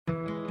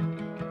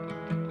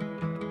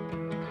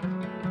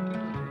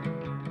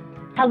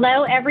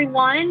Hello,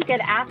 everyone. Good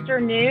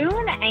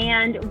afternoon,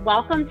 and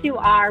welcome to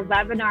our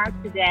webinar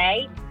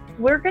today.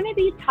 We're going to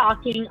be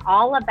talking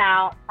all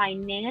about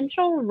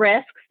financial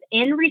risks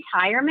in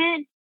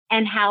retirement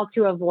and how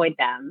to avoid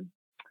them.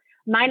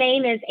 My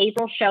name is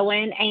April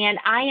Schoen, and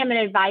I am an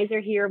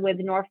advisor here with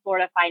North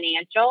Florida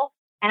Financial,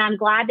 and I'm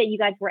glad that you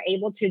guys were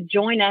able to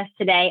join us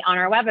today on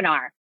our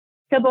webinar.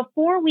 So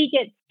before we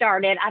get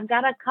started, I've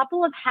got a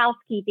couple of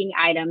housekeeping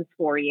items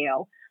for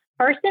you.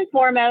 First and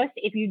foremost,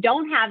 if you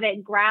don't have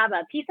it, grab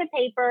a piece of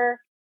paper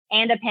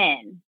and a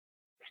pen.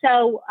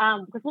 So,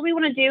 because what we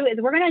want to do is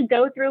we're going to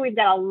go through, we've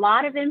got a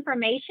lot of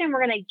information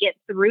we're going to get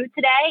through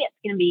today. It's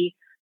going to be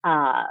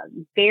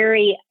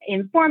very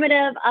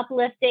informative,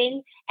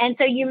 uplifting. And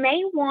so you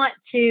may want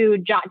to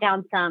jot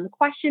down some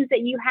questions that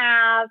you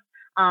have.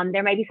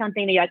 There may be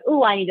something that you're like,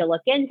 oh, I need to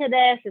look into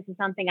this. This is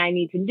something I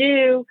need to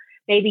do.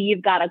 Maybe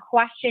you've got a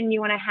question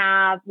you want to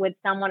have with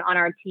someone on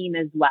our team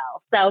as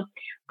well. So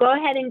go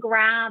ahead and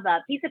grab a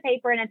piece of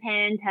paper and a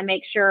pen to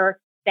make sure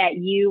that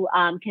you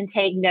can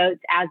take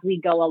notes as we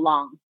go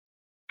along.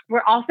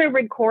 We're also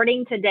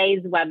recording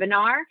today's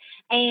webinar,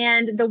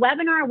 and the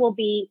webinar will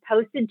be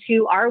posted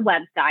to our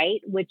website,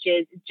 which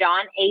is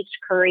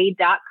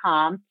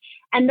johnhcurry.com.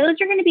 And those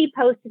are going to be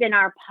posted in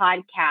our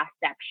podcast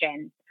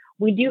section.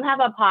 We do have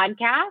a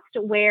podcast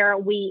where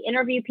we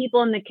interview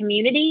people in the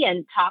community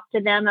and talk to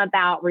them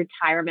about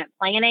retirement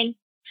planning.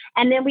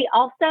 And then we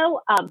also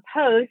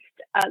post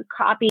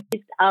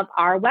copies of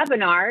our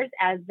webinars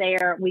as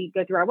we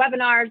go through our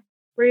webinars,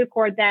 we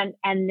record them,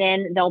 and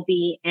then they'll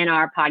be in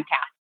our podcast.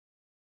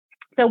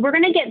 So we're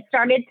going to get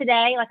started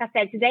today. Like I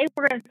said, today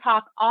we're going to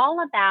talk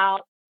all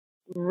about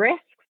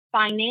risks,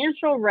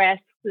 financial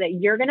risks that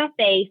you're going to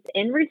face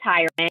in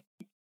retirement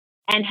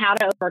and how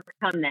to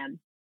overcome them.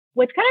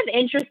 What's kind of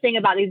interesting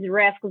about these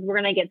risks, because we're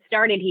going to get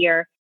started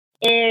here,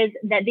 is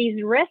that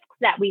these risks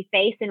that we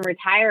face in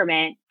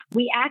retirement,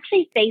 we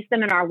actually face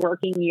them in our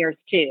working years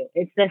too.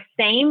 It's the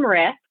same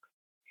risks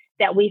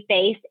that we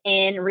face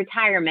in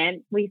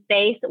retirement, we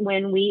face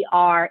when we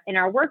are in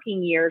our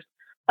working years,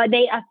 but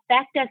they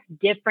affect us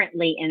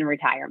differently in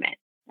retirement.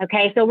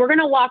 Okay, so we're going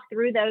to walk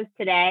through those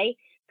today.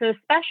 So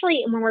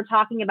especially when we're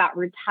talking about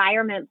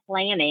retirement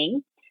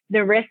planning,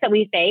 the risks that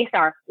we face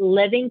are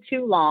living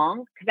too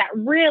long, because that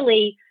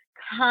really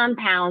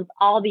compounds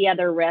all the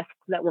other risks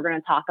that we're going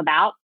to talk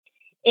about.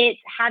 It's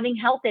having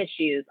health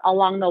issues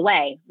along the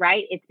way,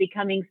 right? It's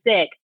becoming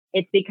sick.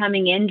 It's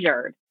becoming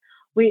injured.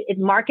 It's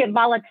market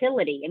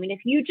volatility. I mean,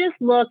 if you just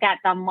look at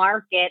the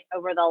market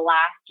over the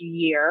last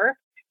year,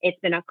 it's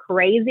been a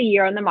crazy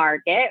year in the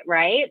market,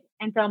 right?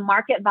 And so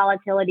market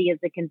volatility is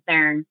a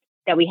concern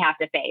that we have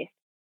to face.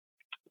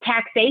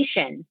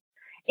 Taxation.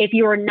 If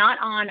you were not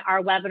on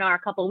our webinar a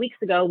couple of weeks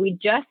ago, we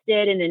just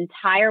did an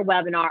entire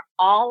webinar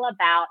all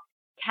about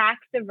tax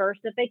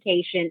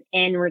diversification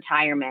in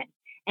retirement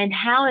and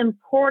how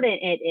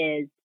important it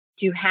is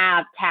to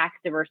have tax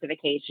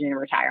diversification in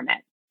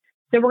retirement.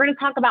 So we're going to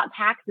talk about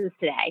taxes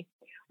today.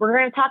 We're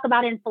going to talk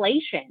about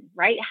inflation,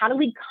 right? How do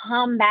we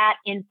combat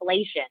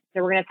inflation?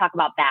 So we're going to talk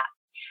about that.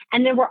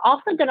 And then we're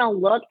also going to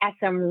look at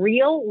some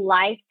real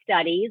life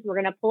studies. We're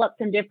going to pull up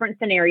some different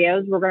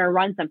scenarios. We're going to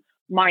run some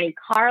Monte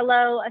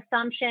Carlo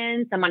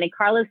assumptions, some Monte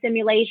Carlo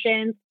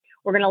simulations.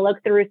 We're going to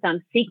look through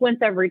some sequence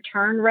of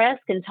return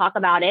risk and talk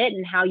about it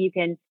and how you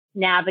can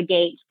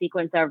navigate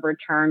sequence of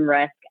return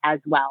risk as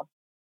well.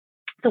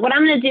 So what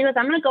I'm going to do is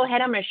I'm going to go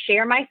ahead, I'm going to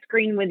share my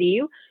screen with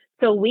you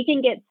so we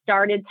can get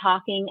started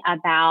talking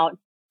about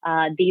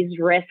these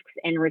risks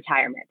in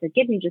retirement. So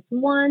give me just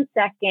 1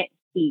 second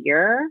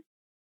here.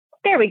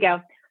 There we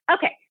go.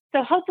 Okay.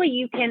 So hopefully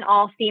you can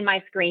all see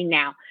my screen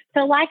now.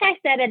 So like I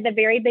said at the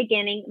very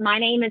beginning, my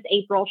name is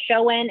April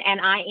Schoen, and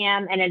I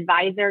am an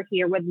advisor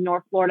here with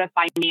North Florida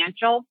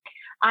Financial.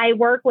 I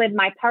work with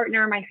my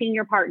partner. My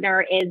senior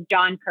partner is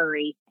John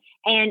Curry.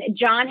 And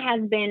John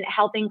has been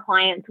helping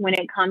clients when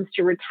it comes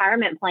to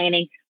retirement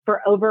planning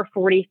for over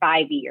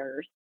 45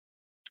 years.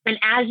 And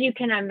as you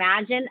can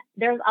imagine,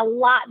 there's a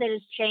lot that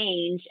has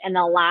changed in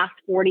the last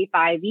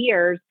 45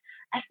 years,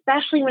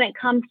 especially when it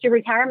comes to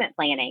retirement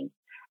planning.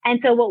 And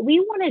so what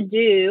we want to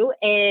do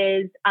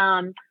is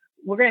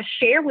we're going to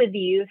share with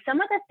you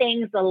some of the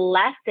things, the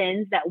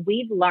lessons that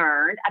we've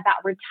learned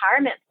about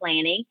retirement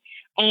planning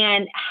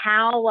and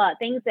how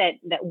things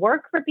that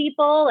work for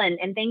people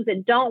and things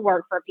that don't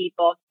work for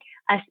people,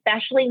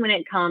 especially when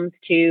it comes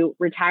to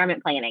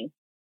retirement planning.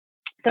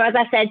 So as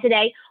I said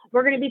today,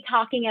 we're going to be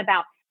talking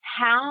about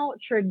how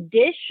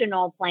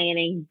traditional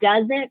planning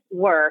doesn't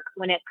work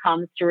when it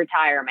comes to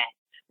retirement.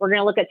 We're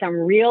going to look at some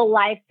real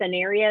life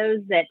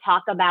scenarios that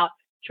talk about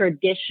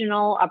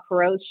traditional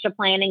approach to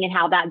planning and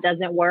how that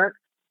doesn't work.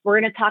 We're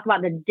going to talk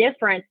about the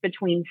difference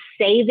between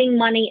saving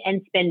money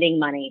and spending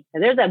money. So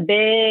there's a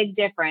big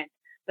difference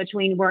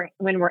between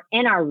when we're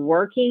in our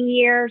working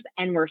years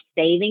and we're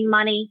saving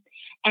money.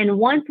 And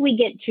once we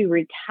get to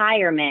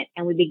retirement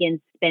and we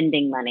begin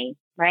spending money,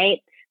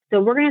 right?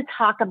 So we're going to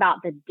talk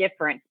about the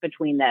difference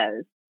between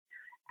those.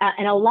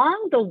 And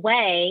along the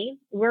way,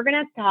 we're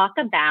going to talk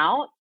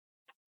about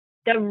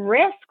the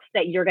risks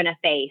that you're going to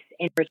face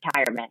in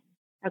retirement.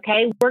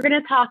 Okay. We're going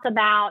to talk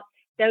about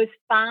those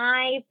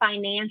 5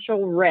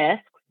 financial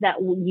risks that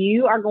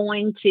you are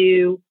going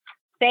to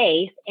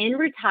face in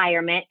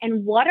retirement,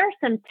 and what are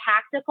some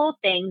tactical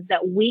things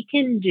that we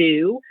can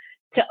do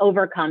to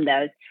overcome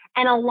those.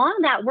 And along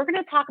that, we're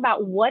going to talk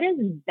about what does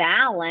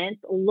balance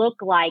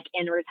look like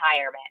in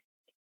retirement.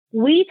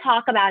 We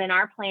talk about in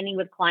our planning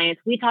with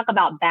clients, we talk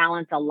about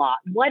balance a lot.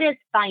 What does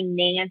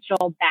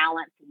financial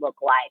balance look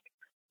like?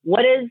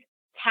 What is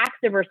tax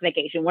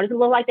diversification? What does it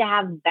look like to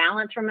have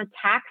balance from a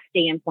tax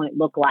standpoint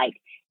look like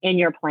in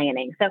your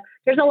planning? So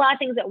there's a lot of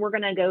things that we're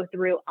going to go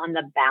through on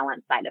the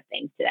balance side of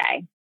things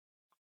today.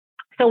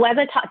 So as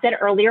I said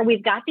earlier,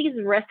 we've got these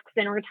risks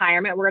in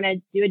retirement. We're going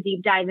to do a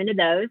deep dive into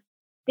those.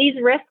 These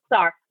risks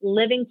are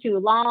living too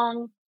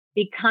long,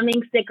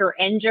 becoming sick or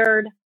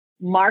injured,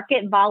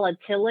 market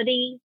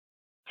volatility,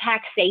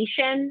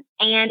 taxation,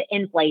 and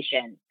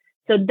inflation.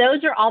 So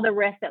those are all the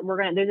risks that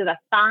those are the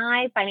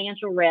 5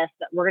 financial risks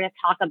that we're going to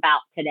talk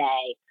about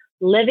today.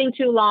 Living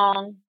too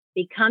long,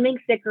 becoming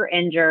sick or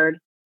injured,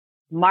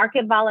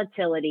 market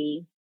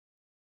volatility,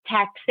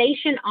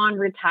 taxation on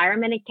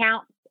retirement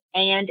accounts,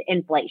 and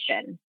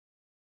inflation.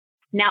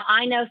 Now,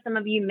 I know some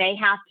of you may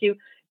have to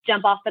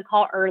jump off the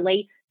call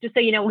early. Just so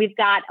you know,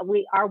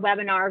 our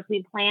webinars,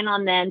 we plan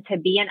on them to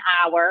be an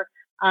hour.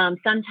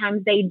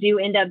 Sometimes they do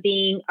end up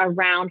being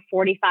around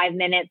 45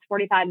 minutes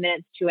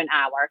to an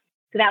hour.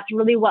 So that's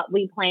really what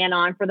we plan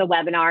on for the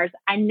webinars.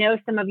 I know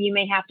some of you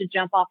may have to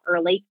jump off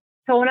early.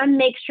 So I want to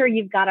make sure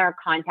you've got our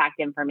contact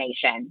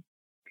information.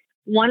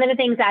 One of the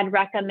things I'd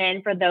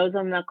recommend for those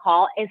on the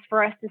call is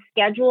for us to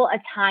schedule a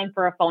time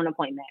for a phone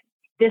appointment.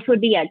 This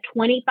would be a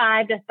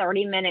 25 to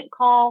 30-minute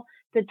call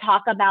to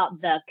talk about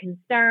the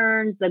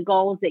concerns, the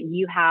goals that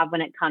you have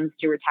when it comes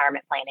to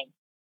retirement planning.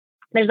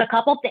 There's a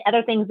couple of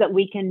other things that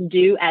we can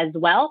do as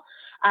well.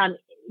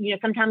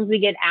 Sometimes we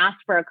get asked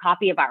for a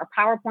copy of our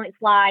PowerPoint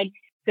slide.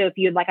 So if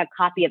you'd like a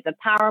copy of the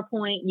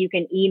PowerPoint, you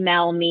can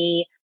email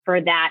me for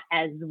that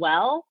as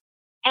well.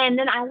 And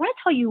then I want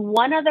to tell you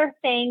one other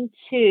thing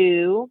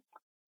too.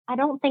 I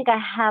don't think I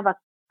have a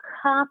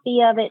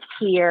copy of it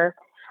here.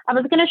 I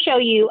was going to show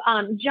you,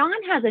 John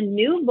has a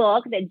new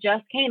book that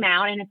just came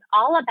out, and it's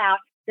all about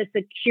the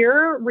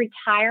secure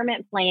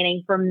retirement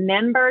planning for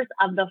members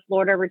of the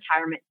Florida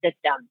retirement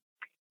system.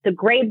 It's a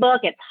great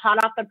book. It's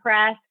hot off the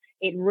press.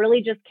 It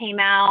really just came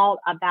out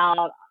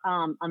about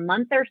a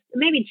month or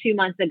maybe 2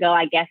 months ago,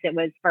 I guess it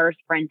was first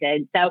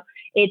printed. So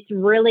it's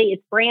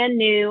brand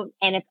new,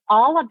 and it's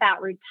all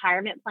about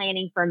retirement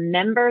planning for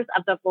members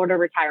of the Florida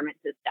retirement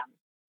system.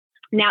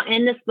 Now,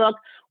 in this book,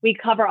 we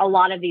cover a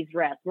lot of these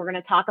risks. We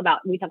talk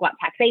about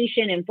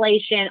taxation,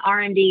 inflation,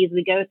 RMDs.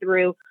 We go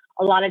through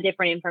a lot of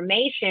different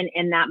information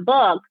in that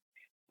book.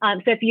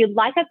 So if you'd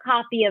like a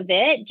copy of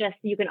it,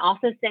 you can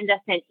also send us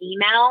an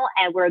email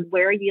at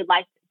where you'd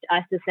like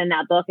us to send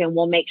that book, and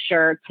we'll make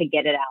sure to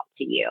get it out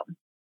to you.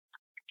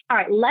 All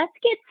right, let's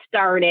get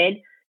started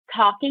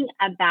talking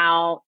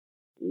about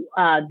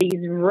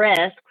these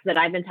risks that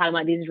I've been talking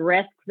about, these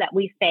risks that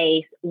we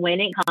face when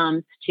it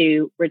comes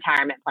to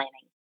retirement planning.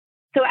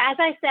 So as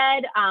I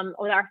said,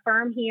 with our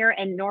firm here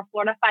in North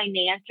Florida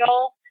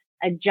Financial,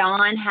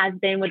 John has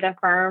been with the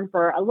firm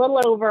for a little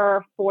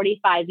over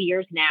 45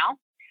 years now.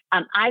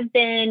 I've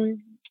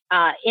been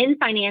in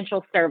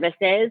financial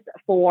services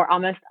for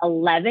almost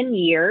 11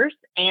 years,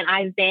 and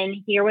I've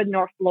been here with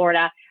North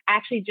Florida. I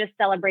actually just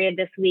celebrated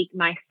this week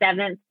my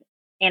 7th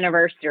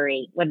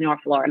anniversary with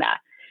North Florida.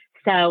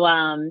 So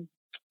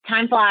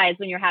time flies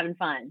when you're having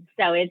fun.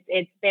 So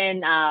it's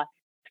been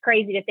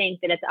crazy to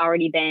think that it's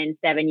already been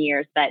 7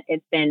 years, but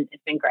it's been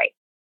great.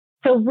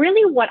 So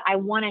really what I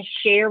want to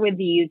share with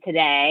you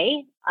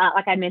today,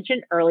 like I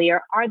mentioned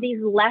earlier, are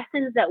these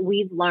lessons that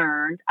we've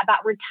learned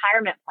about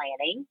retirement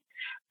planning,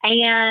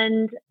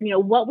 and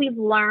what we've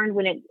learned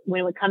when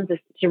it comes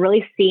to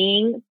really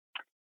seeing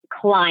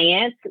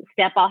clients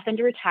step off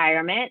into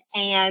retirement,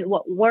 and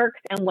what works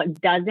and what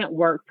doesn't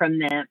work from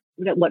them,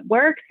 what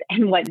works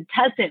and what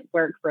doesn't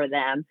work for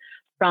them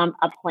from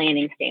a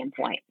planning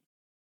standpoint.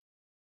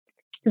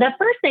 The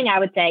first thing I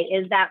would say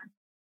is that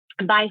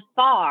by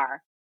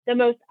far, the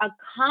most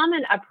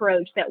common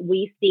approach that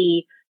we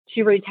see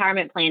to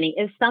retirement planning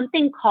is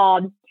something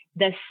called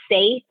the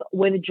safe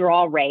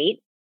withdrawal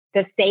rate,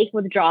 the safe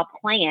withdrawal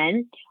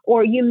plan,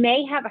 or you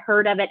may have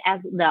heard of it as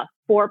the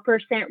 4%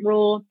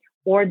 rule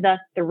or the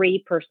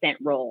 3%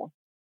 rule.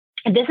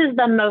 And this is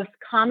the most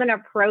common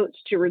approach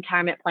to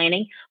retirement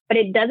planning, but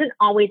it doesn't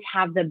always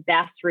have the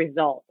best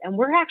results. And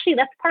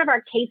that's part of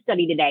our case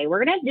study today.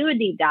 We're going to do a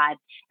deep dive,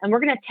 and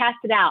we're going to test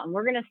it out, and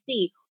we're going to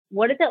see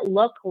what does it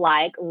look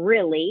like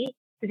really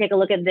to take a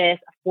look at this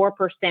 4%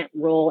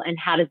 rule and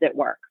how does it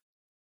work.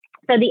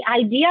 So the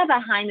idea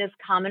behind this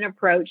common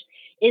approach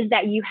is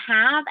that you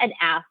have an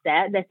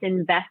asset that's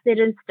invested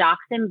in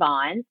stocks and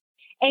bonds,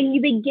 and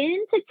you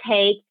begin to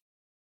take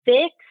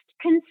fixed,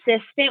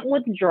 consistent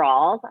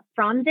withdrawals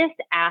from this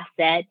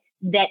asset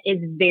that is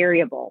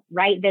variable,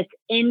 right? That's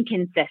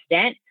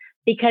inconsistent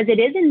because it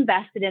is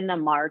invested in the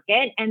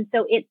market, and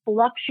so it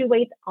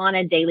fluctuates on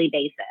a daily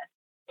basis.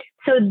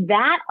 So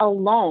that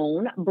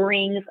alone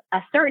brings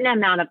a certain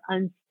amount of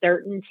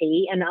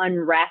uncertainty and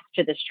unrest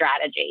to the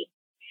strategy.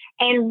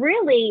 And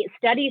really,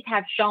 studies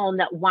have shown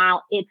that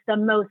while it's the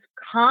most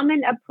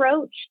common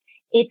approach,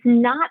 it's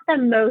not the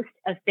most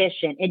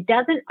efficient. It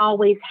doesn't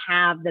always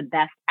have the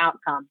best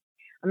outcome.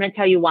 I'm going to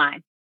tell you why.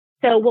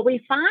 So what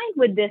we find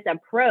with this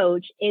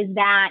approach is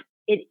that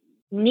it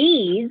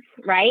needs,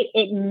 right?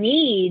 It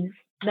needs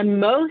the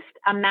most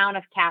amount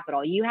of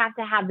capital. You have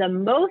to have the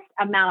most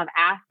amount of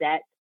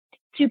assets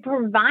to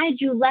provide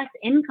you less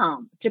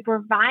income, to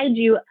provide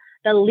you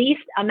the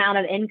least amount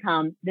of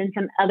income than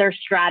some other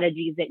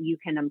strategies that you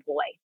can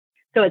employ.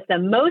 So it's the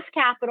most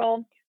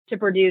capital to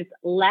produce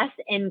less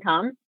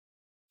income.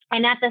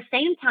 And at the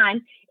same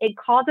time, it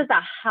causes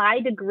a high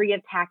degree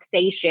of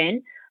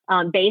taxation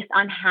based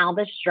on how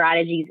the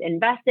strategy is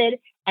invested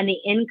and the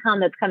income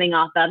that's coming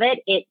off of it.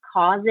 It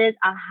causes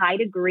a high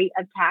degree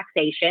of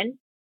taxation,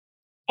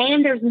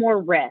 and there's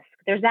more risk.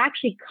 There's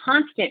actually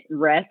constant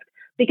risk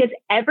because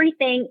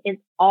everything is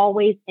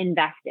always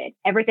invested.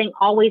 Everything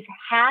always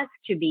has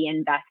to be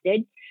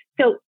invested.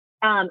 So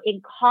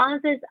it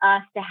causes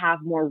us to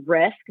have more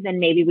risk than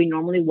maybe we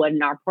normally would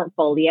in our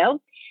portfolio.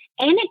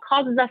 And it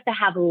causes us to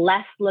have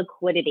less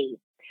liquidity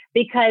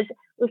because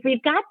if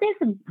we've got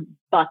this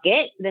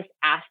bucket, this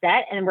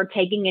asset, and we're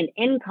taking an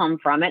income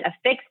from it, a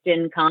fixed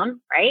income,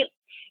 right?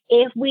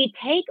 If we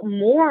take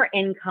more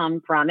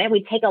income from it,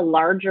 we take a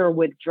larger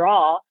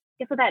withdrawal,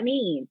 guess what that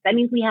means? That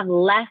means we have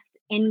less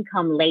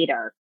income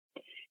later.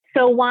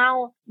 So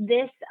while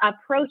this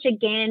approach,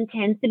 again,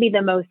 tends to be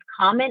the most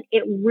common,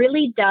 it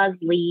really does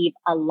leave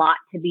a lot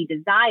to be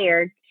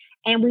desired.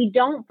 And we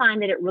don't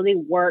find that it really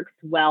works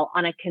well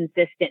on a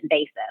consistent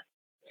basis.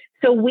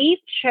 So we've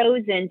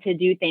chosen to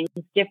do things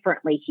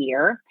differently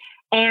here.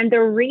 And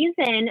the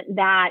reason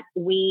that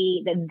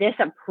this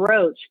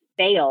approach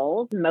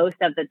fails most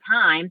of the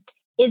time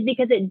is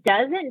because it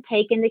doesn't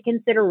take into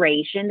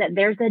consideration that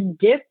there's a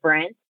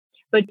difference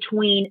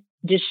between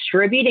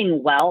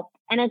distributing wealth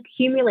and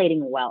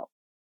accumulating wealth.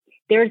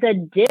 There's a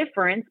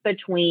difference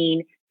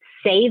between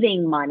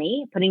saving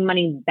money, putting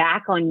money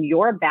back on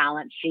your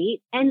balance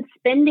sheet, and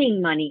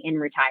spending money in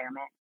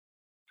retirement.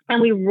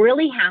 And we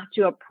really have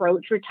to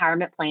approach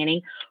retirement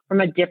planning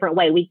from a different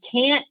way. We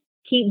can't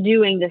keep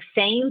doing the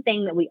same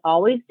thing that we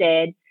always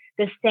did,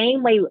 the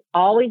same way we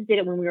always did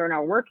it when we were in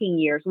our working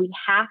years. We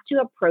have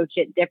to approach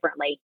it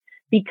differently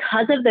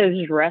because of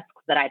those risks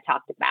that I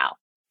talked about.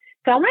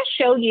 So I want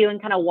to show you and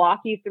kind of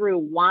walk you through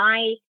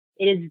why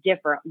it is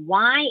different.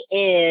 Why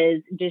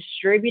is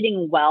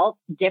distributing wealth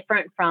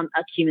different from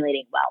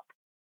accumulating wealth?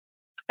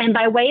 And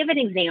by way of an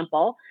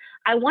example,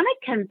 I want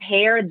to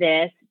compare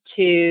this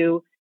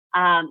to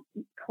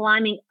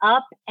climbing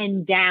up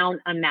and down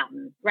a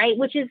mountain, right?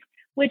 Which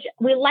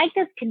we like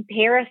this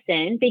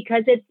comparison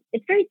because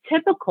it's very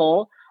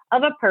typical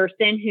of a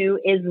person who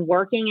is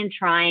working and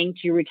trying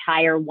to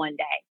retire one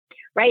day,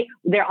 right?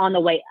 They're on the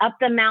way up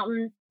the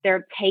mountain.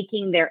 They're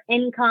taking their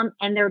income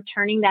and they're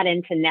turning that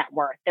into net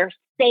worth. They're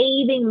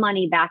saving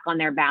money back on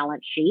their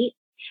balance sheet.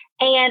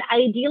 And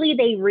ideally,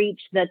 they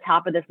reach the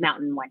top of this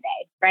mountain one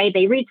day, right?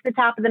 They reach the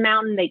top of the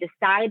mountain. They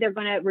decide they're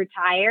going to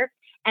retire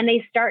and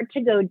they start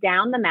to go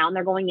down the mountain.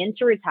 They're going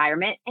into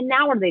retirement. And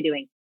now what are they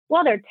doing?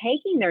 Well, they're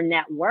taking their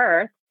net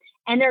worth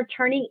and they're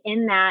turning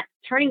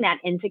that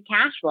into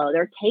cash flow.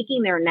 They're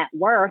taking their net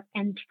worth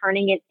and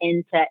turning it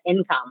into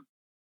income.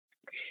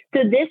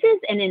 So this is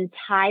an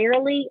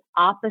entirely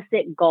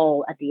opposite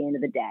goal at the end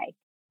of the day.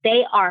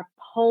 They are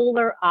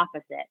polar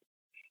opposites.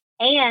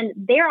 And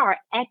there are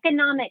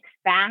economic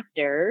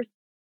factors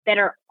that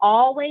are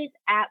always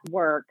at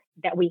work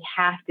that we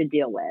have to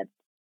deal with.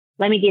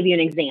 Let me give you an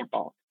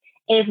example.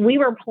 If we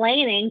were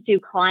planning to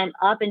climb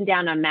up and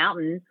down a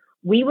mountain,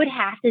 we would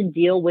have to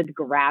deal with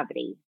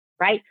gravity,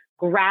 right?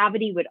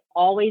 Gravity would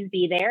always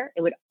be there.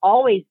 It would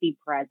always be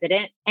present,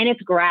 and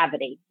it's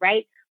gravity,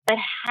 right? But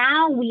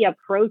how we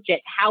approach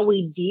it, how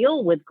we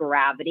deal with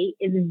gravity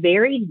is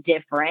very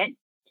different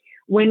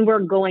when we're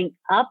going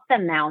up the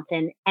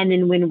mountain and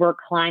then when we're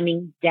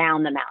climbing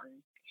down the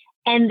mountain.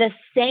 And the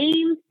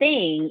same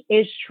thing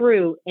is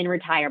true in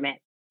retirement.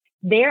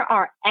 There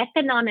are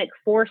economic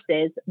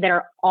forces that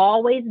are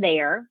always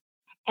there,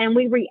 and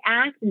we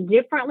react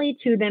differently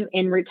to them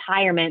in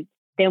retirement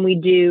than we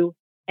do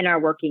in our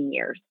working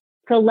years.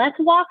 So let's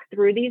walk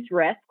through these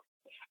risks,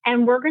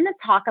 and we're going to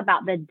talk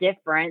about the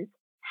difference,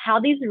 how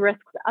these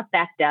risks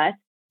affect us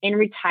in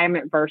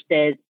retirement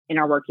versus in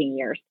our working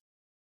years.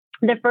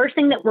 The first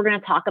thing that we're going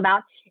to talk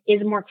about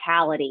is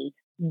mortality,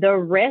 the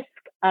risk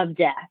of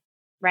death,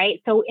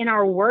 right? So in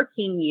our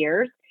working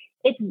years,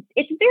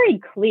 it's very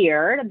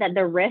clear that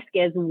the risk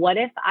is, what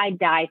if I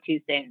die too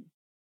soon?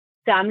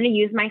 So I'm going to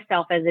use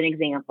myself as an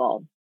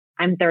example.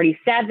 I'm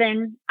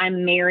 37.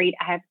 I'm married.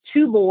 I have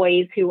 2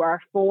 boys who are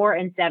 4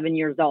 and 7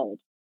 years old.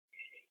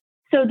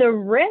 So the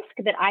risk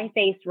that I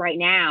face right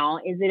now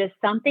is that if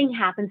something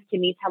happens to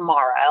me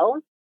tomorrow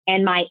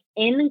and my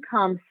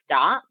income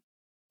stops,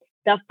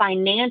 the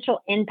financial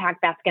impact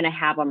that's going to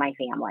have on my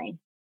family,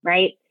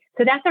 right?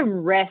 So that's a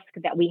risk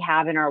that we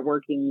have in our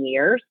working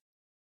years.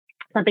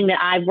 something that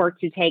I've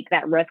worked to take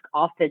that risk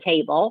off the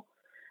table.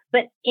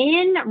 But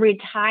in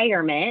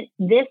retirement,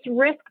 this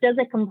risk does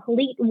a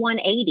complete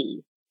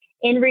 180.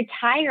 In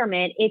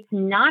retirement, it's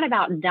not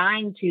about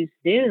dying too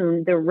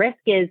soon. The risk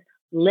is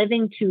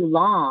living too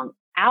long,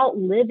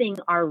 outliving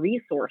our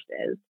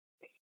resources.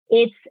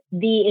 It's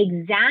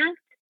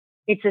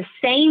the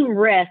same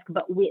risk,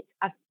 but it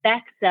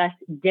affects us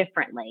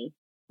differently,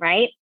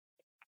 right?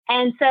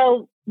 And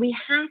so we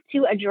have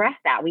to address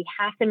that. We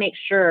have to make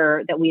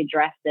sure that we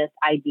address this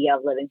idea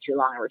of living too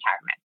long in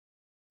retirement.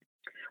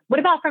 What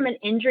about from an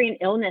injury and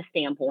illness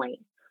standpoint?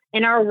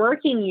 In our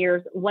working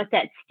years, what's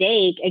at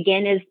stake,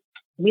 again, is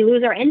we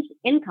lose our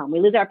income. We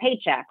lose our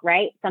paycheck,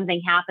 right?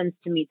 Something happens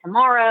to me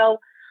tomorrow.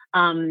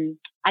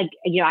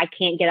 I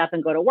can't get up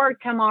and go to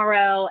work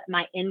tomorrow.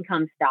 My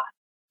income stops,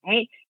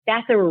 right?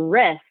 That's a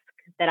risk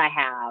that I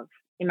have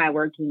in my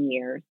working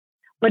years.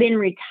 But in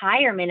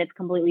retirement, it's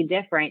completely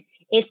different.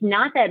 It's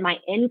not that my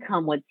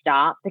income would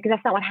stop, because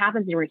that's not what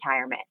happens in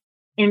retirement.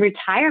 In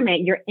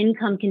retirement, your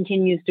income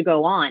continues to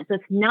go on. So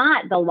it's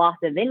not the loss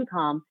of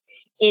income.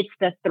 It's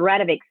the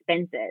threat of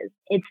expenses.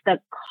 It's the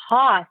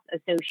cost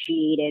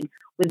associated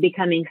with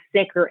becoming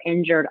sick or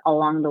injured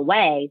along the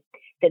way.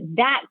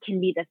 That can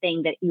be the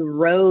thing that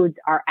erodes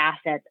our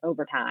assets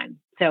over time.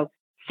 So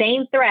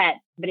same threat,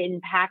 but it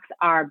impacts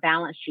our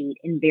balance sheet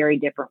in very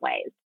different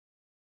ways.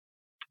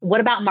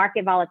 What about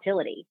market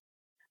volatility?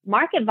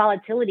 Market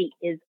volatility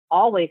is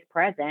always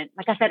present.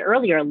 Like I said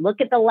earlier,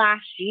 look at the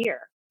last year,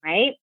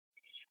 right?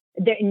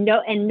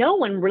 No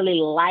one really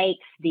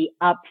likes the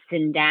ups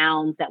and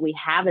downs that we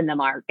have in the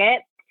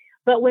market.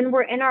 But when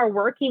we're in our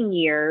working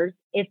years,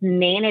 if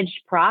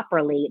managed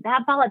properly,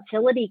 that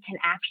volatility can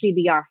actually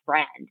be our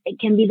friend. It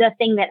can be the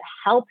thing that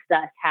helps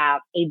us have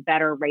a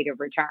better rate of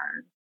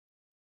return.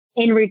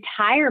 In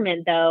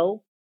retirement,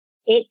 though,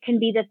 it can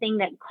be the thing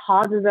that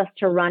causes us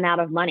to run out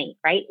of money,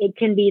 right? It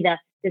can be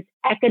this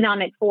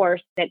economic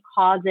force that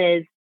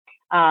causes,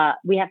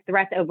 we have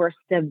threats over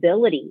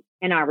stability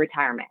in our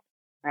retirement,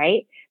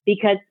 right?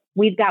 Because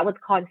we've got what's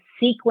called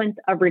sequence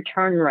of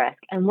return risk.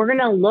 And we're going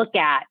to look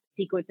at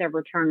sequence of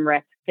return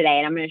risk today.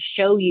 And I'm going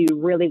to show you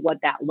really what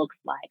that looks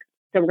like.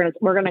 So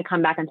we're going to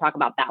come back and talk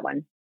about that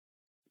one.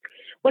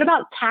 What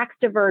about tax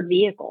deferred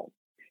vehicles?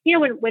 You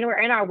know, when we're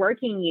in our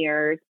working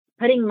years,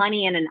 putting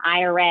money in an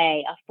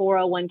IRA, a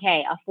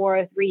 401k, a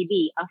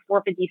 403b, a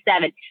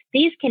 457,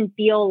 these can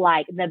feel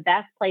like the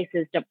best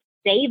places to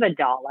save a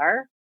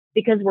dollar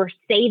because we're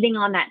saving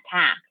on that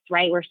tax,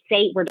 right?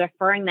 We're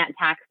deferring that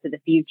tax to the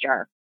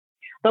future.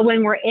 But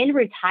when we're in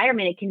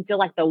retirement, it can feel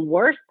like the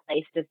worst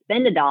place to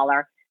spend a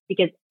dollar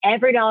because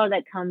every dollar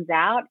that comes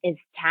out is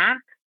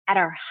taxed at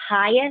our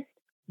highest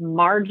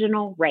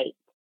marginal rate.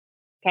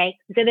 Okay,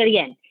 say that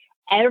again.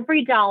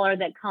 Every dollar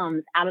that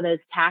comes out of those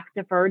tax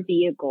deferred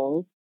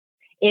vehicles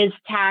is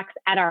taxed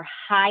at our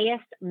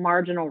highest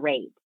marginal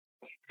rate.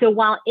 So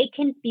while it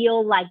can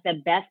feel like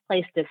the best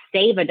place to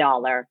save a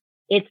dollar,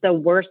 it's the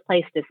worst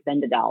place to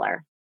spend a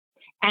dollar.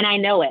 And I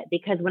know it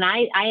because when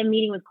I am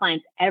meeting with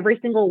clients every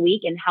single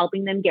week and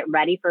helping them get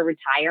ready for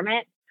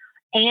retirement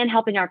and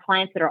helping our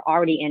clients that are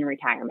already in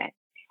retirement.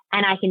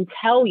 And I can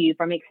tell you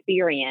from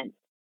experience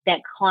that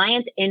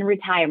clients in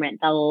retirement,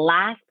 the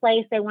last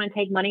place they want to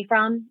take money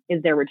from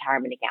is their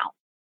retirement account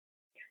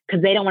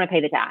because they don't want to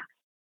pay the tax.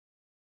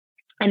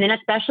 And then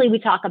especially we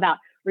talk about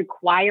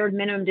required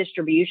minimum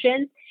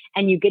distributions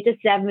and you get to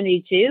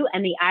 72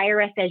 and the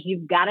IRS says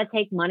you've got to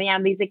take money out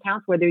of these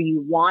accounts whether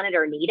you want it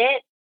or need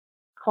it.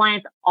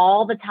 Clients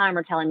all the time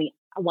are telling me,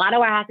 why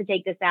do I have to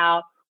take this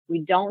out?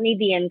 We don't need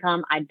the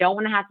income. I don't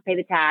want to have to pay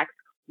the tax.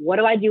 What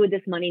do I do with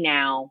this money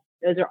now?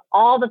 Those are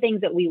all the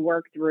things that we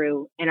work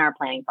through in our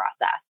planning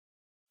process.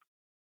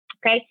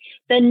 Okay.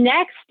 The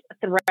next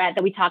threat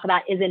that we talk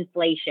about is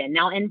inflation.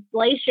 Now,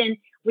 inflation,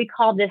 we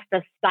call this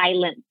the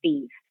silent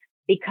thief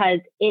because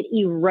it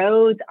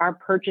erodes our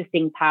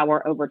purchasing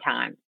power over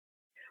time.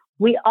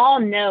 We all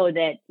know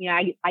that,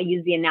 I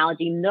use the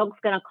analogy, milk's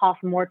going to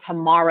cost more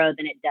tomorrow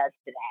than it does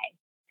today.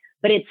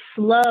 But it's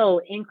slow,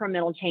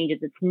 incremental changes.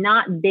 It's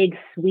not big,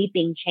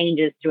 sweeping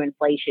changes to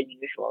inflation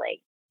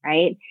usually,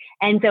 right?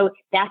 And so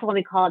that's why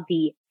we call it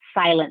the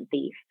silent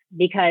thief,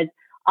 because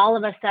all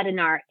of a sudden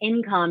our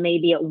income may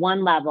be at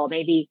one level,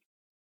 maybe,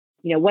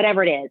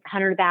 whatever it is,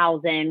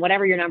 100,000,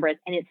 whatever your number is,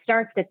 and it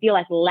starts to feel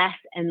like less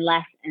and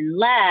less and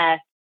less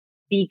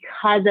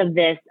because of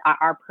this,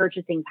 our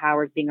purchasing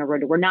power is being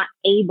eroded. We're not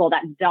able,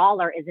 that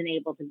dollar isn't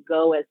able to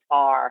go as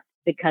far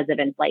because of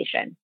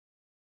inflation.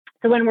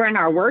 So when we're in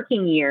our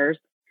working years,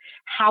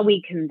 how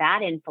we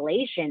combat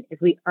inflation is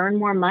we earn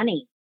more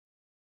money,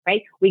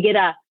 right? We get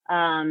a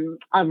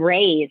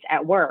raise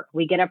at work.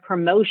 We get a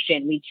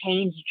promotion. We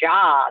change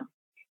jobs.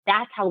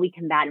 That's how we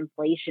combat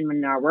inflation when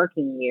in our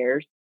working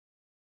years.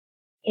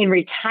 In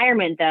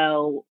retirement,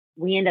 though,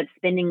 we end up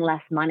spending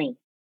less money.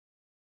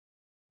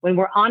 When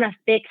we're on a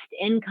fixed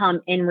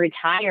income in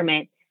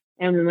retirement,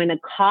 and when the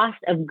cost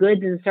of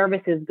goods and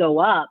services go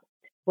up,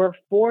 we're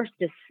forced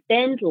to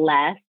spend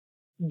less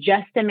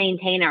just to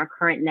maintain our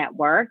current net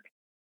worth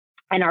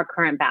and our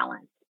current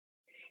balance.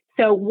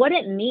 So what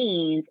it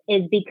means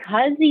is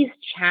because these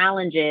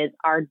challenges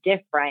are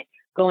different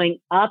going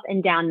up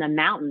and down the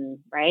mountain,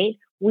 right?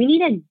 We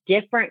need a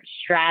different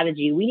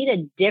strategy. We need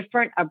a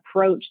different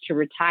approach to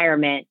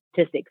retirement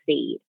to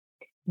succeed,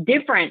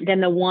 different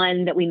than the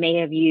one that we may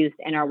have used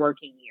in our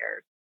working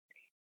years.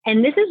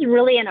 And this is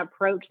really an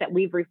approach that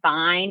we've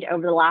refined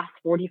over the last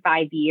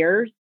 45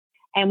 years.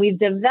 And we've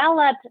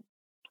developed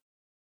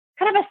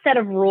kind of a set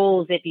of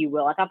rules, if you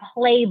will, like a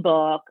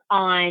playbook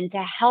on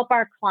to help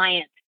our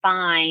clients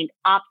find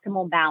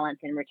optimal balance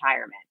in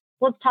retirement.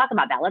 Let's talk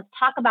about that. Let's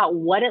talk about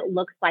what it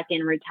looks like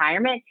in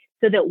retirement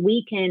so that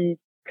we can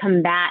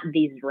combat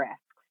these risks.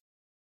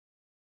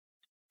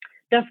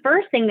 The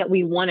first thing that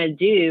we want to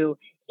do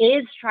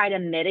is try to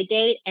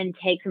mitigate and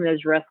take some of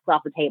those risks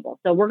off the table.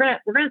 So we're gonna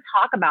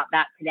talk about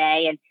that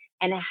today,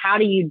 and how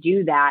do you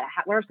do that?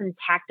 What are some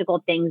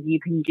tactical things you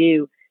can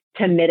do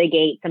to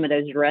mitigate some of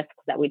those risks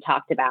that we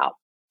talked about?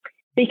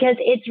 Because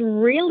it's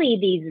really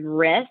these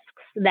risks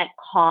that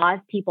cause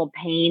people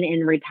pain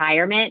in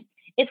retirement.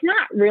 It's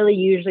not really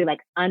usually like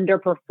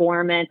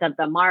underperformance of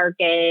the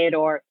market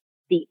or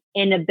the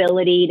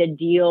inability to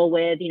deal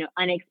with,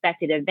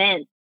 unexpected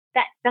events.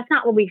 That's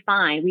not what we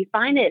find. We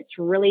find that it's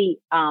really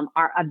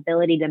our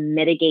ability to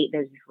mitigate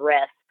those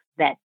risks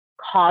that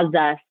cause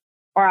us,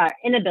 or our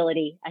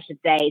inability, I should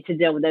say, to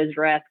deal with those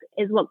risks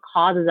is what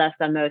causes us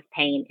the most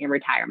pain in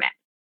retirement.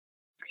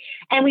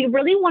 And we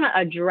really want to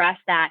address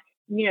that,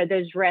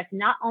 those risks,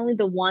 not only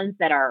the ones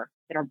that are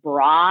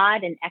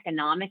broad and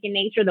economic in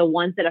nature, the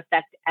ones that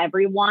affect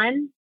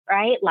everyone,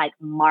 right? Like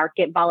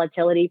market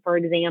volatility, for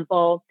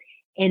example,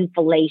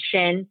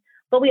 inflation.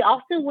 But we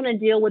also want to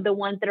deal with the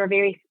ones that are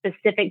very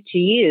specific to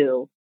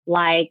you,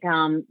 like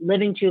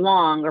living too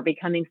long or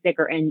becoming sick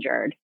or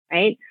injured,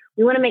 right?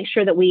 We want to make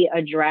sure that we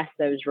address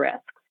those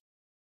risks.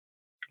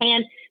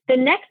 And the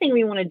next thing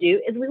we want to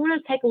do is we want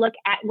to take a look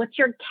at what's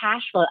your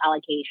cash flow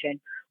allocation?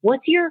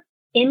 What's your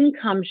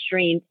income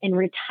streams in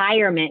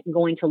retirement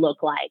going to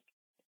look like?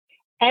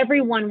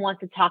 Everyone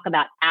wants to talk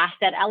about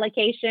asset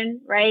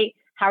allocation, right?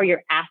 How are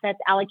your assets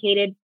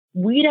allocated?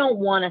 We don't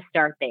want to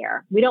start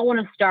there. We don't want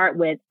to start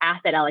with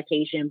asset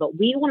allocation, but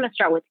we want to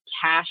start with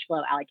cash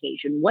flow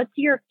allocation. What's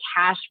your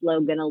cash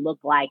flow going to look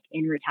like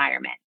in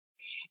retirement?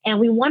 And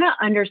we want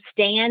to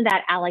understand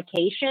that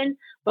allocation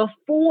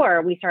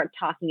before we start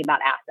talking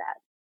about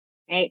assets,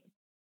 right?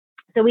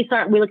 So we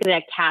look at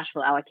that cash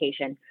flow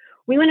allocation.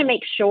 We want to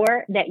make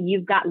sure that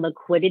you've got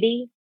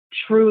liquidity,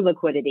 true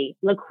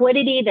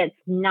liquidity that's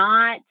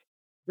not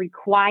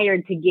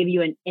required to give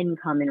you an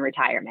income in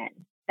retirement.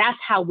 That's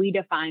how we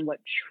define what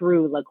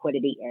true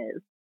liquidity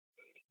is.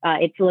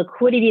 It's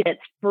liquidity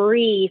that's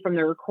free from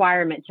the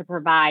requirement to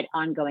provide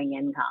ongoing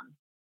income.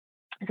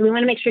 So we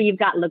want to make sure you've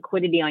got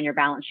liquidity on your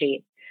balance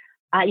sheet.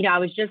 I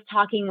was just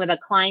talking with a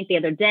client the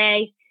other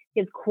day.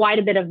 He has quite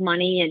a bit of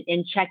money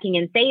in checking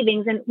and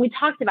savings. And we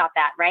talked about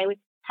that, right?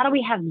 How do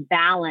we have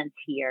balance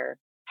here?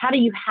 How do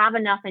you have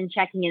enough in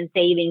checking and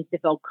savings to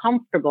feel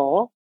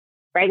comfortable,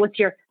 right?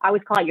 I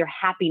always call it your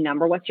happy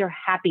number. What's your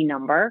happy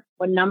number?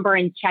 What number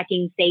in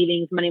checking,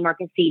 savings, money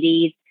market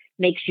CDs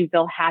makes you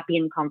feel happy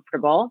and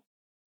comfortable?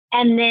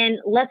 And then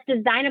let's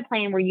design a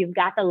plan where you've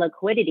got the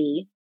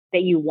liquidity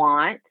that you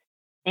want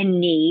and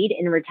need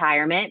in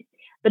retirement.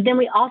 But then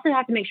we also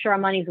have to make sure our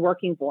money's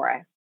working for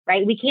us,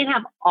 right? We can't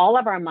have all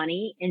of our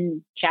money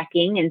in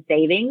checking and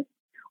savings,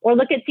 or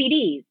look at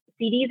CDs.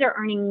 CDs are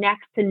earning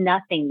next to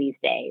nothing these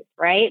days,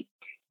 right?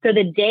 So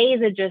the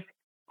days of just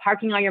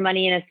parking all your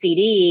money in a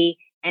CD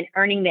and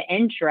earning the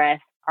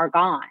interest are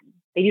gone.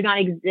 They do not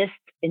exist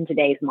in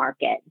today's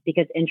market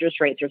because interest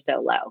rates are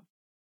so low.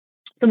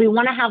 So we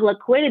want to have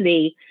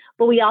liquidity,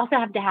 but we also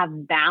have to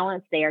have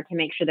balance there to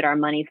make sure that our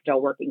money's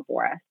still working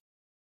for us.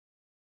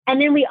 And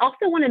then we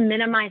also want to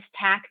minimize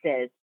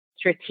taxes,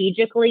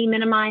 strategically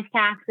minimize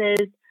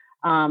taxes,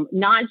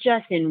 not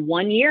just in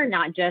 1 year,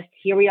 not just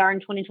here we are in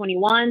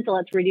 2021, so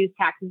let's reduce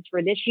taxes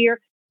for this year,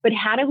 but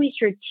how do we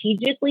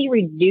strategically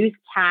reduce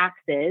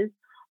taxes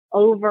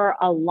over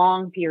a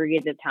long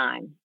period of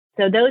time?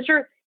 So this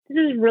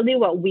is really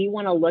what we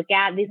want to look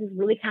at. This is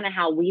really kind of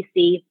how we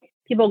see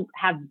people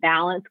have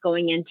balance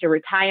going into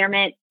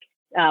retirement.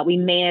 We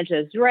manage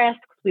those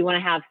risks. We want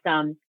to have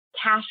some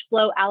cash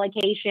flow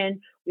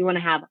allocation. We want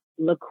to have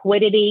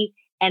liquidity.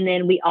 And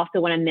then we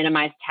also want to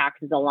minimize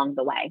taxes along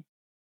the way.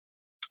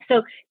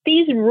 So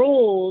these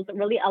rules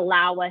really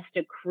allow us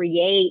to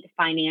create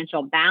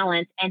financial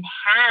balance and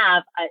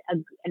have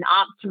an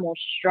optimal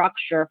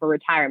structure for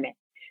retirement.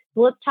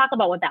 So let's talk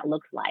about what that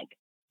looks like.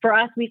 For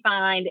us, we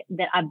find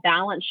that a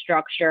balanced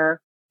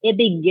structure, it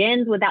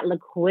begins with that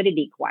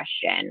liquidity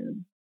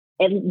question.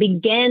 It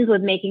begins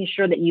with making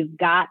sure that you've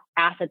got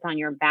assets on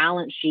your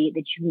balance sheet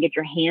that you can get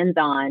your hands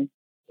on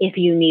if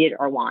you need it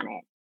or want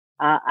it.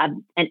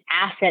 An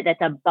asset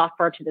that's a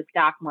buffer to the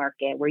stock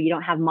market where you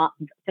don't have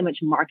so much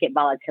market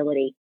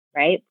volatility,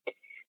 right?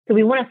 So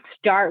we want to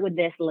start with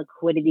this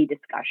liquidity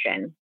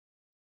discussion.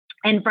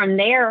 And from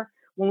there,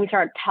 when we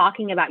start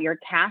talking about your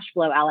cash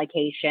flow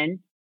allocation,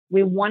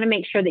 we want to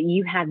make sure that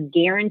you have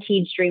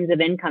guaranteed streams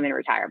of income in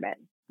retirement.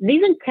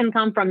 These can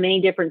come from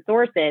many different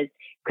sources.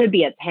 Could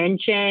be a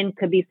pension,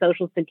 could be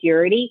Social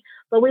Security,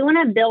 but we want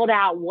to build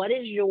out what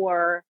is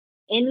your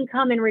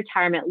income in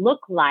retirement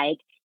look like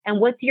and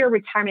what's your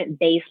retirement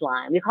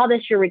baseline. We call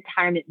this your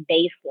retirement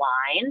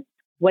baseline,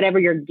 whatever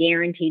your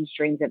guaranteed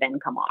streams of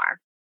income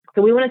are.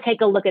 So we want to take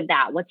a look at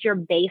that. What's your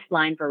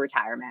baseline for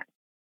retirement?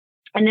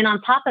 And then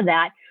on top of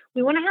that,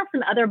 we want to have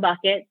some other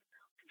buckets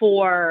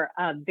for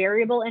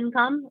variable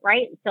income,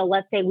 right? So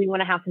let's say we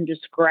want to have some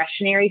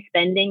discretionary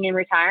spending in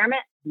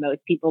retirement.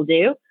 Most people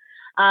do.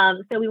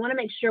 So we want to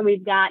make sure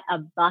we've got a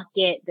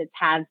bucket that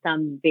has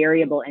some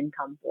variable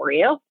income for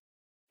you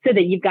so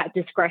that you've got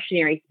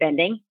discretionary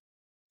spending.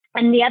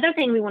 And the other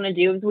thing we want to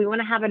do is we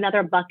want to have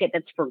another bucket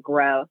that's for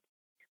growth.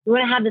 We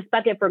want to have this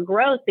bucket for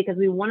growth because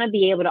we want to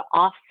be able to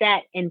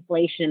offset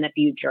inflation in the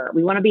future.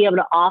 We want to be able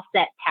to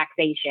offset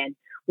taxation.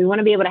 We want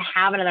to be able to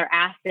have another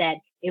asset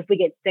if we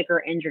get sick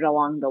or injured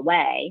along the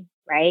way,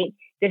 right?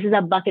 This is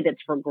a bucket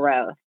that's for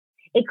growth.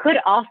 It could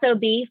also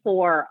be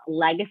for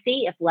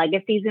legacy, if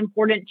legacy is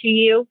important to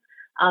you.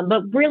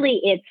 But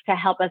really, it's to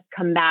help us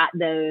combat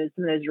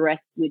some of those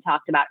risks we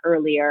talked about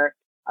earlier,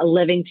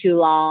 living too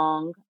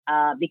long,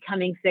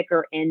 becoming sick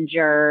or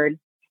injured,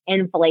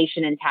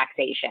 inflation and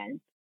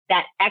taxation.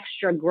 That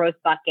extra growth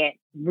bucket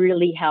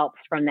really helps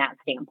from that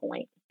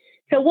standpoint.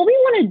 So what we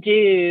want to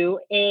do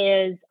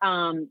is,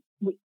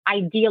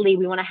 ideally,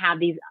 we want to have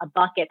these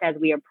buckets as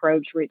we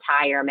approach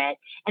retirement.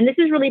 And this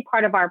is really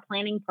part of our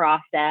planning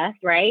process,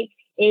 right?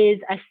 Is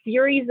a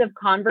series of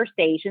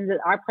conversations.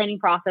 Our planning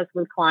process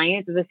with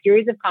clients is a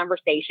series of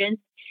conversations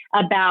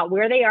about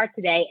where they are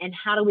today and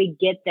how do we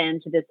get them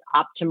to this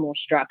optimal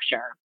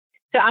structure.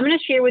 So I'm going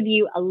to share with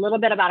you a little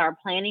bit about our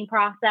planning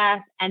process,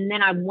 and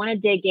then I want to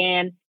dig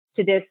in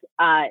to this,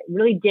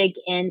 really dig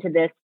into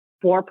this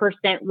 4%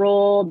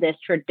 rule, this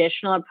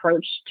traditional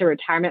approach to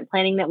retirement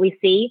planning that we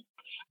see.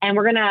 And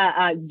we're going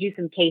to do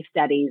some case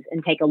studies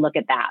and take a look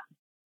at that.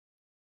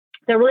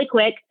 So really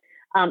quick,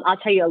 I'll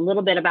tell you a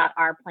little bit about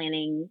our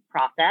planning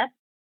process.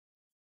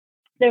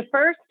 So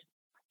first,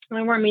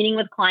 when we're meeting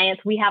with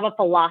clients, we have a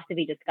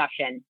philosophy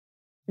discussion.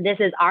 This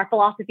is our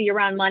philosophy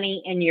around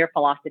money and your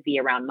philosophy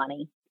around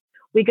money.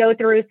 We go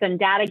through some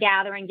data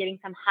gathering, getting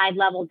some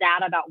high-level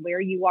data about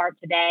where you are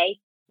today.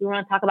 We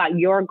want to talk about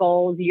your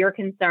goals, your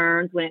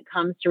concerns when it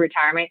comes to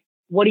retirement.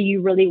 What do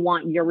you really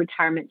want your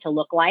retirement to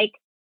look like?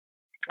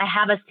 I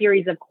have a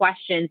series of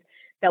questions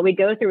that we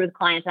go through with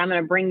clients. I'm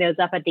going to bring those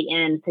up at the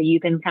end so you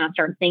can kind of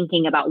start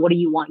thinking about what do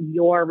you want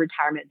your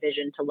retirement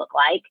vision to look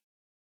like.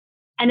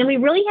 And then we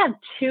really have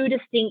two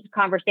distinct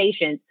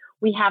conversations.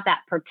 We have that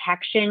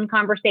protection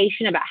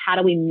conversation about how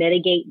do we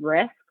mitigate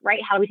risk,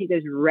 right? How do we take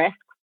those risks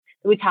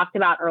that we talked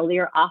about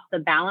earlier off the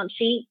balance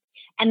sheet?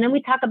 And then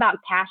we talk about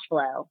cash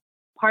flow.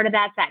 Part of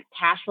that's that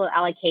cash flow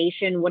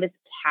allocation. What does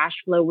cash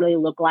flow really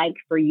look like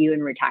for you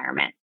in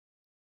retirement?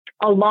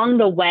 Along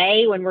the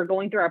way, when we're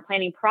going through our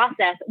planning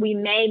process, we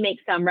may make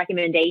some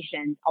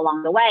recommendations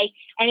along the way.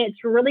 And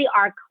it's really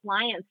our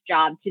client's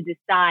job to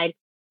decide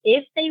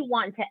if they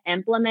want to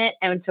implement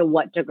and to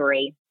what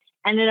degree.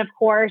 And then, of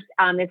course,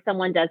 if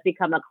someone does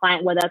become a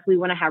client with us, we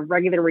want to have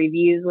regular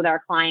reviews with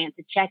our client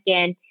to check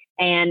in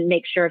and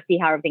make sure, see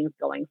how everything's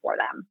going for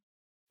them.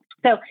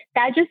 So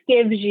that just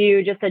gives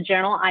you just a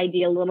general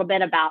idea, a little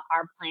bit about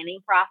our planning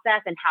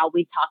process and how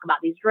we talk about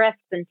these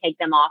risks and take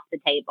them off the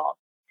table.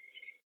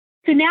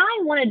 So now I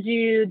want to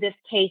do this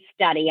case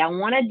study. I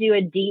want to do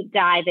a deep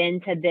dive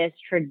into this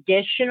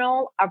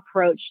traditional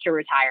approach to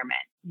retirement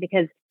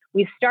because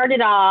we started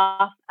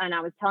off, and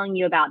I was telling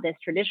you about this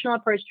traditional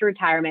approach to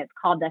retirement. It's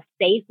called the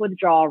safe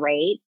withdrawal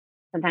rate.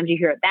 Sometimes you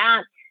hear it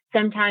that.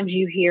 Sometimes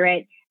you hear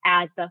it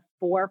as the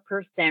 4%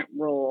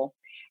 rule.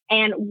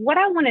 And what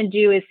I want to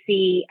do is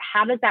see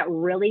how does that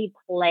really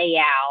play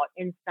out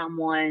in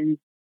someone's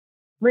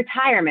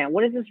retirement?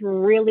 What does this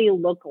really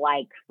look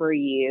like for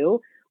you?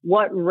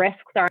 What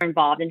risks are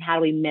involved and how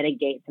do we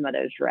mitigate some of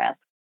those risks?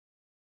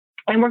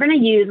 And we're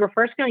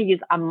first going to use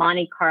a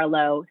Monte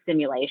Carlo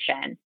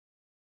simulation.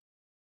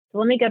 So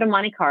let me go to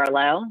Monte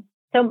Carlo.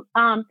 So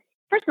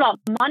first of all,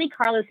 Monte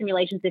Carlo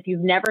simulations, if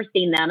you've never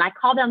seen them, I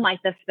call them like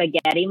the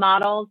spaghetti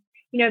models.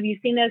 You know, have you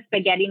seen those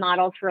spaghetti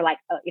models for like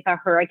if a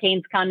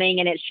hurricane's coming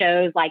and it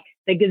shows like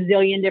the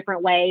gazillion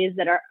different ways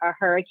that a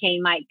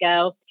hurricane might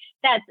go?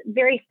 That's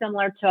very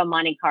similar to a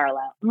Monte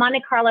Carlo.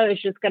 Monte Carlo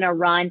is just going to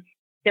run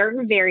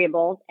certain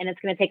variables, and it's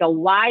going to take a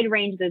wide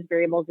range of those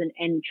variables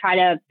and try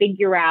to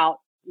figure out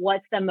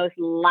what's the most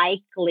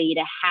likely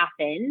to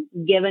happen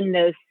given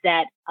those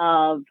set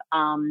of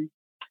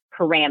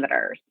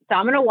parameters. So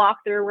I'm going to walk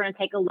through, we're going to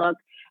take a look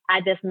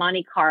at this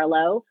Monte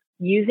Carlo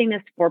using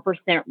this 4%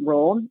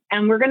 rule,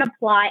 and we're going to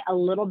apply a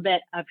little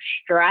bit of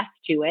stress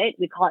to it.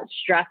 We call it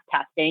stress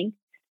testing.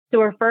 So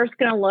we're first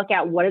going to look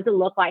at what does it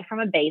look like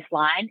from a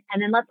baseline,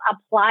 and then let's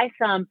apply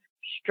some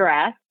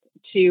stress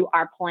to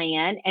our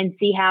plan and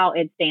see how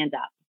it stands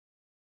up.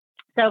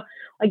 So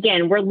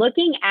again, we're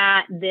looking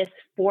at this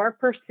 4%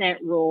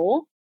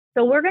 rule.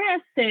 So we're going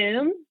to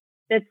assume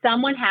that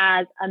someone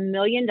has $1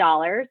 million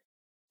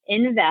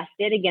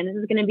invested. Again, this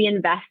is going to be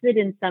invested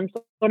in some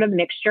sort of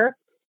mixture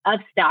of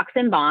stocks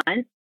and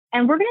bonds.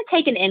 And we're going to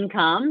take an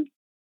income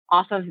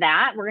off of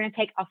that. We're going to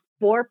take a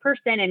 4%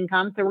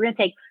 income. So we're going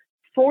to take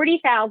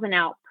 40,000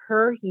 out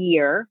per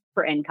year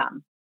for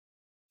income.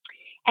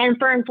 And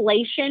for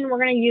inflation, we're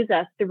going to use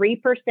a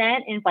 3%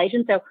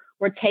 inflation. So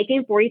we're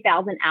taking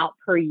 40,000 out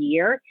per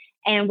year,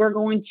 and we're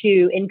going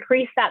to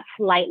increase that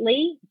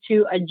slightly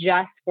to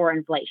adjust for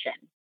inflation.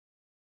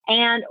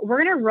 And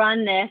we're going to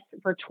run this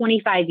for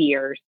 25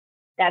 years.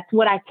 That's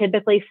what I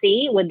typically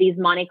see with these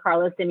Monte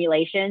Carlo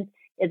simulations,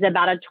 is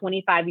about a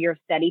 25-year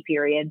study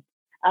period.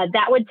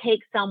 That would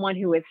take someone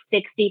who is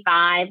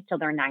 65 till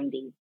they're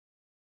 90.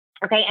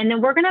 Okay, and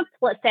then we're going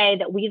to say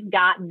that we've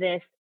got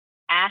this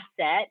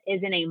asset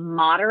is in a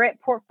moderate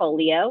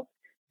portfolio.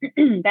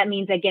 That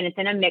means, again, it's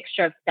in a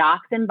mixture of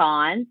stocks and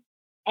bonds.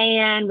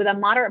 And with a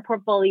moderate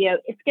portfolio,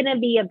 it's going to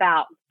be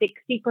about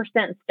 60%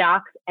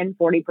 stocks and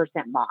 40%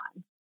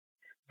 bonds.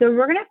 So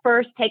we're going to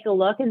first take a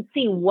look and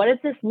see, what does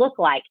this look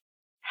like?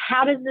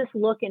 How does this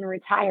look in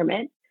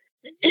retirement?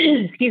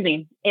 Excuse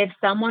me. If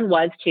someone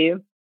was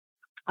to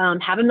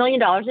have $1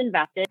 million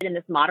invested in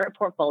this moderate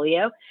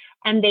portfolio,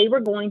 and they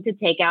were going to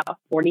take out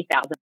 $40,000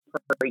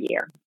 per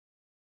year.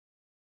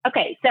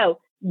 Okay, so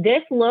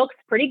this looks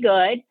pretty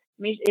good. Let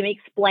me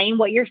explain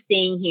what you're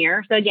seeing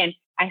here. So again,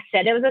 I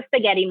said it was a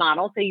spaghetti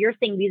model. So you're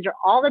seeing these are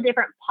all the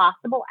different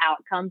possible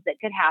outcomes that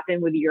could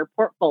happen with your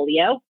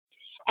portfolio.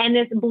 And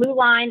this blue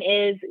line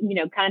is,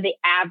 kind of the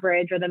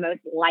average or the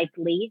most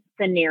likely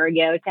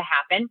scenario to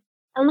happen.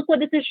 And look what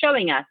this is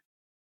showing us.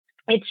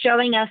 It's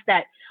showing us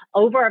that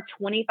over a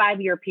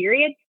 25-year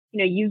period,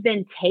 you've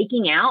been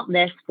taking out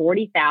this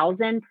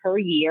 40,000 per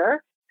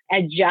year,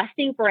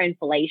 adjusting for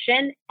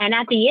inflation. And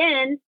at the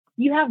end,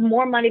 you have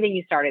more money than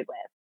you started with,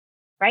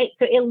 right?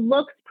 So it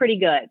looks pretty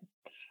good.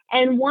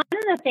 And one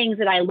of the things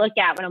that I look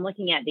at when I'm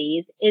looking at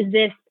these is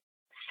this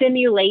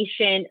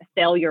simulation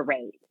failure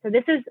rate. So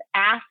this is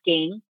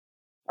asking,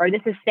 or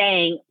this is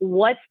saying,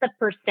 what's the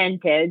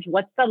percentage,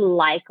 what's the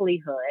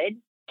likelihood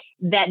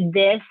that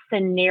this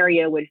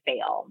scenario would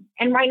fail?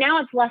 And right now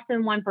it's less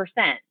than 1%,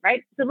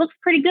 right? So it looks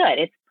pretty good.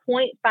 It's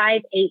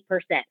 0.58%.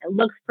 It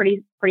looks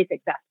pretty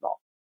successful.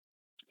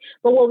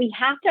 But what we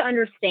have to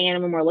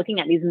understand when we're looking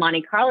at these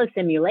Monte Carlo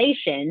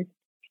simulations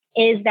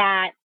is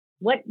that,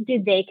 what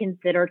do they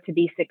consider to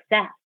be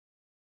success?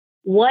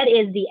 What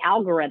is the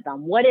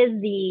algorithm? What is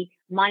the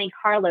Monte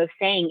Carlo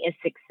saying is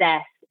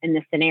success in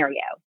this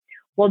scenario?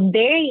 Well,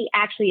 they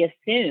actually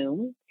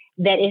assume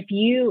that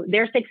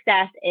their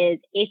success is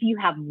if you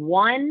have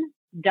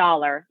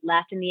 $1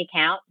 left in the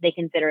account, they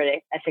consider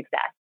it a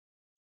success.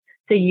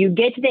 So you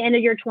get to the end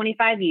of your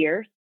 25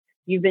 years,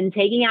 you've been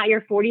taking out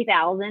your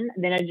 40,000,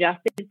 then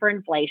adjusted for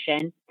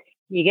inflation.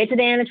 You get to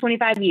the end of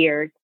 25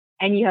 years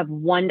and you have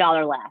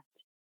 $1 left.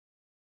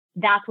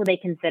 That's what they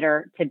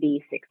consider to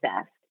be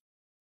success.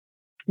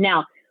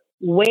 Now,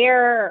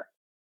 what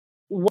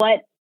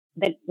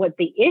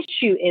the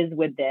issue is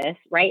with this,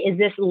 right, is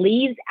this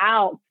leaves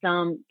out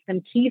some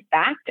key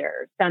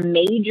factors, some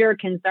major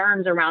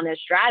concerns around this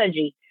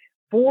strategy.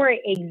 For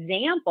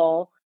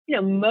example,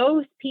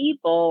 most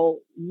people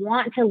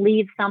want to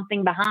leave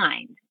something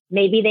behind.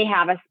 Maybe they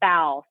have a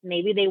spouse.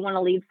 Maybe they want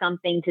to leave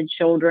something to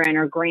children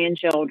or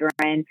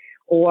grandchildren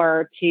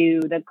or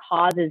to the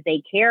causes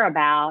they care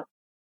about.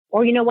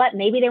 Or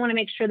maybe they want to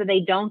make sure that they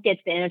don't get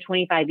to the end of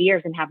 25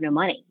 years and have no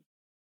money,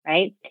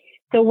 right?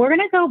 So we're going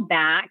to go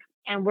back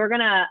and we're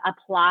going to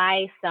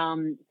apply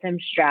some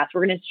stress.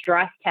 We're going to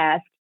stress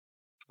test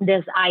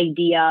this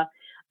idea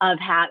of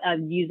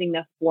using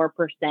the 4%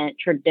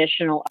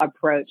 traditional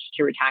approach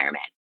to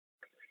retirement.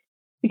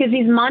 Because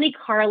these Monte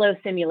Carlo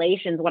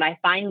simulations, what I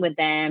find with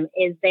them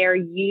is they're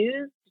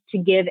used to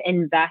give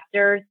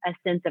investors a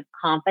sense of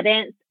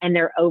confidence in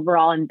their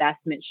overall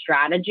investment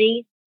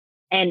strategy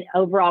and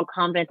overall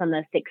confidence on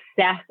the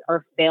success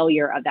or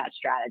failure of that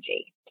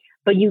strategy.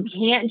 But you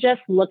can't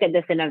just look at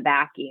this in a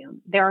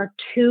vacuum. There are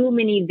too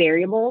many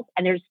variables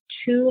and there's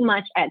too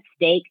much at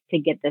stake to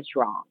get this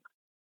wrong,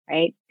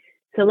 right?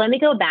 So let me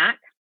go back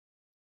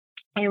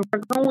and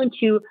we're going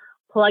to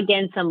plug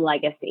in some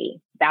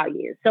legacy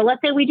values. So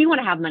let's say we do want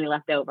to have money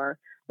left over.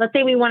 Let's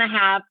say we want to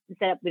have,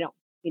 we don't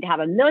need to have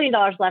 $1 million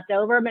left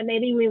over, but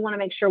maybe we want to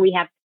make sure we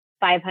have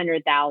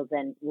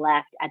 500,000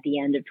 left at the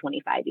end of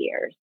 25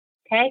 years.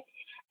 Okay.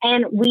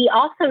 And we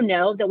also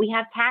know that we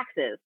have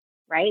taxes,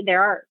 right?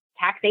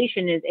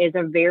 Taxation is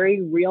a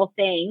very real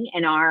thing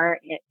in our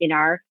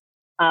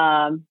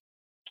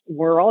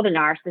world, in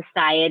our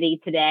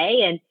society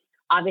today. And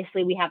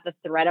obviously we have the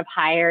threat of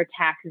higher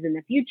taxes in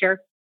the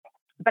future,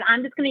 but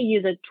I'm just going to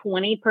use a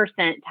 20%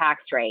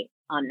 tax rate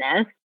on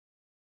this.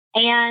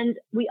 And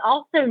we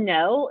also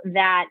know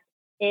that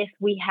if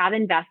we have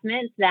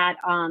investments that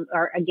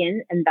are,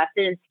 again,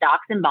 invested in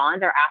stocks and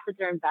bonds, our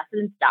assets are invested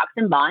in stocks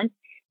and bonds,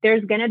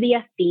 there's going to be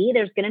a fee,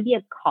 there's going to be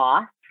a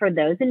cost for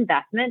those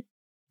investments.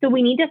 So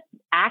we need to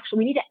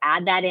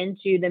add that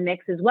into the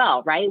mix as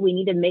well, right? We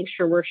need to make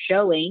sure we're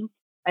showing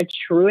a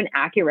true and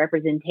accurate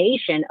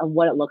representation of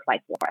what it looks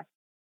like for us.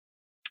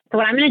 So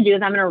what I'm going to do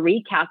is I'm going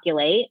to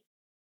recalculate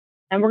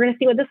and we're going to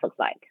see what this looks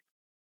like.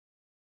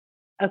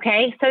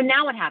 Okay, so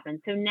now what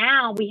happens? So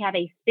now we have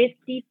a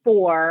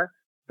 54%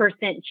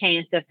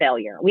 chance of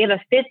failure. We have a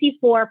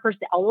 54%,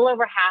 a little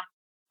over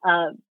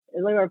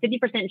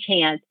 50%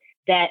 chance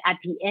that at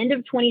the end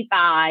of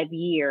 25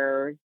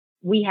 years,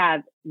 we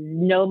have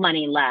no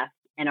money left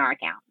in our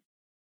account,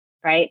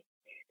 right?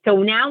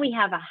 So now we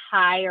have a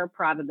higher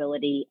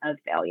probability of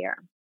failure.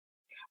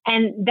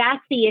 And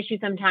that's the issue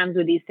sometimes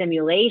with these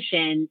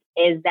simulations,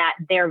 is that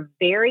they're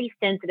very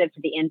sensitive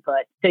to the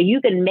input. So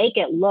you can make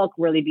it look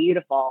really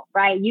beautiful,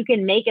 right? You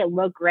can make it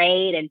look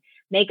great and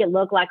make it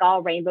look like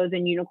all rainbows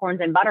and unicorns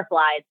and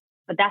butterflies,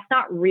 but that's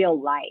not real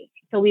life.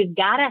 So we've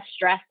got to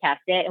stress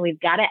test it, and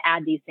we've got to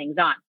add these things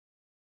on.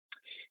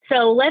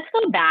 So let's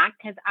go back,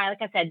 because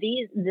like I said,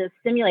 the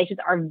simulations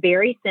are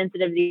very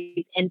sensitive to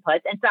these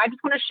inputs. And so I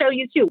just want to show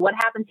you too what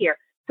happens here.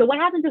 So what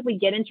happens if we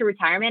get into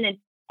retirement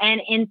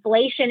and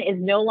inflation is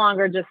no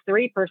longer just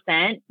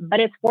 3%, but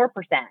it's 4%?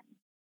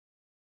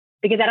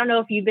 Because I don't know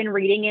if you've been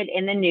reading it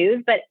in the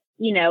news, but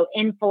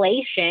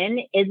inflation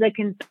is a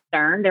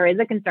concern. There is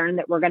a concern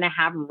that we're going to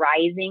have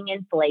rising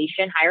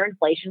inflation, higher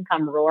inflation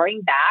come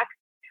roaring back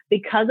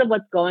because of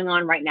what's going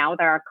on right now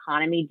with our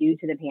economy due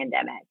to the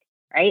pandemic,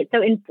 right?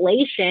 So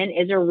inflation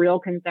is a real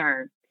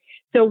concern.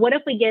 So what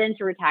if we get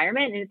into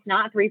retirement and it's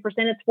not 3%,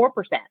 it's 4%?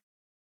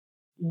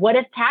 What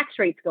if tax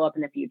rates go up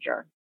in the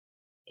future?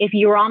 If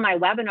you were on my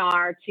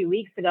webinar 2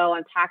 weeks ago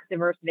on tax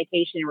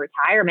diversification and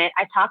retirement,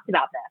 I talked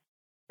about this,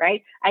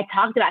 right? I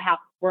talked about how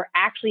we're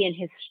actually in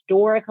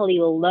historically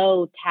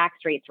low tax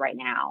rates right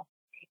now.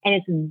 And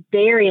it's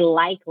very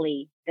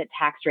likely that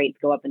tax rates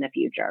go up in the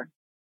future.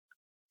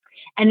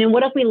 And then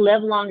what if we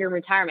live longer in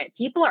retirement?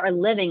 People are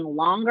living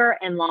longer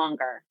and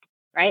longer,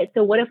 right?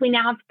 So what if we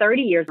now have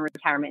 30 years in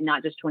retirement,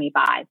 not just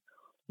 25?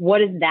 What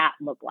does that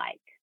look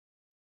like?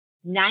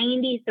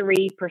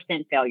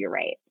 93% failure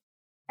rate,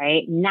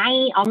 right?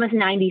 Almost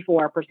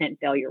 94%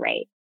 failure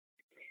rate.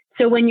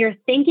 So when you're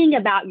thinking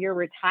about your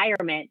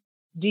retirement,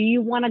 do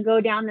you want to go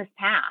down this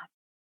path?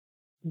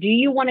 Do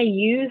you want to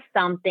use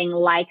something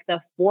like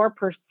the 4%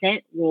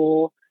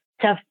 rule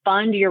to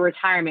fund your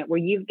retirement where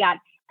you've got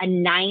a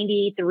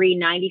 93,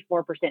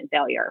 94%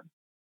 failure?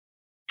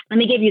 Let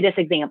me give you this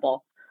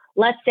example.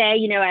 Let's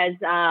say, as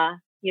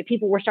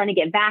people were starting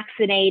to get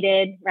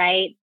vaccinated,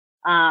 right?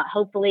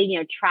 Hopefully,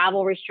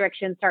 travel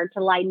restrictions start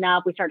to lighten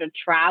up. We start to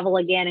travel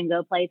again and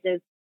go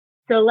places.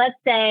 So let's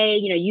say,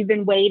 you've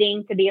been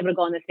waiting to be able to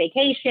go on this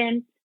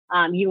vacation.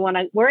 You want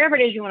to, wherever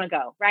it is you want to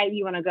go, right?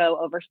 You want to go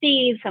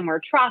overseas,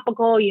 somewhere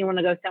tropical. You want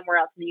to go somewhere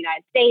else in the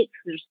United States.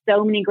 There's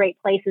so many great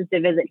places to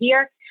visit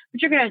here,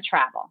 but you're going to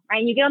travel,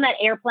 right? You get on that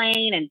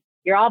airplane and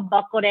you're all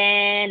buckled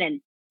in,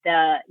 and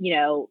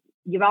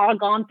you've all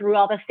gone through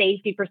all the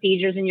safety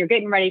procedures and you're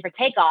getting ready for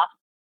takeoff.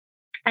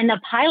 And the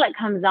pilot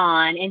comes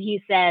on and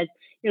he says,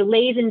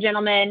 ladies and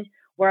gentlemen,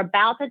 we're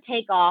about to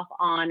take off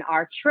on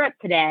our trip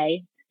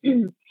today,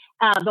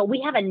 but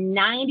we have a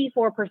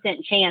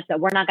 94% chance that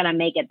we're not going to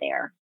make it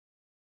there.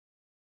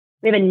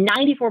 We have a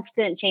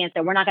 94% chance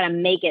that we're not going to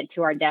make it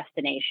to our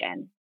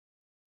destination.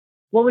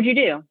 What would you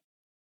do?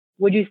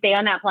 Would you stay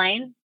on that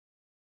plane?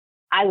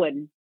 I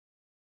wouldn't.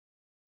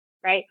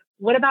 Right?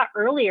 What about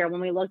earlier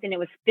when we looked and it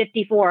was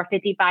 54 or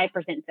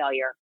 55%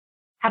 failure?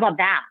 How about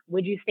that?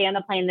 Would you stay on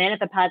the plane then if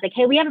the pilot's like,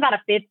 hey, we have about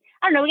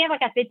we have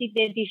like a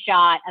 50-50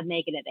 shot of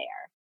making it there?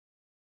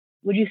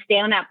 Would you stay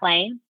on that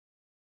plane?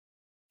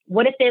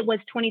 What if it was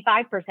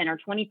 25% or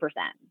 20%?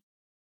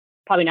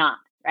 Probably not,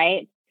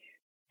 right?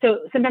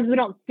 So sometimes we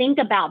don't think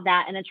about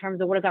that in the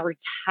terms of what does our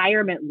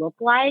retirement look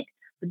like,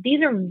 but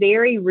these are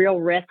very real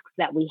risks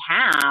that we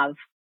have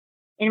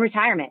in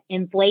retirement.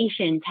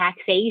 Inflation,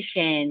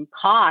 taxation,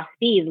 costs,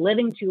 fees,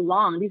 living too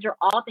long. These are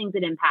all things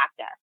that impact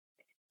us.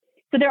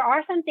 So there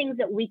are some things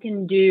that we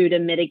can do to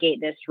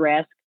mitigate this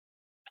risk.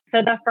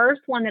 So the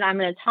first one that I'm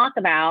going to talk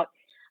about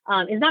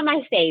is not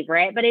my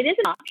favorite, but it is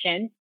an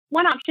option.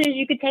 One option is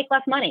you could take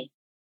less money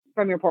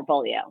from your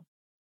portfolio,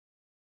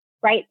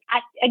 right?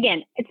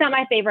 Again, it's not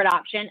my favorite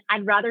option.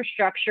 I'd rather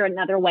structure it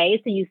another way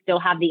so you still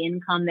have the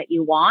income that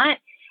you want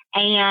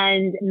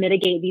and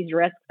mitigate these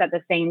risks at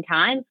the same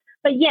time.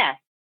 But yes,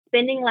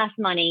 spending less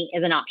money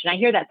is an option. I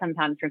hear that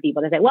sometimes from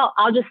people. They say, well,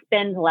 I'll just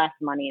spend less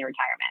money in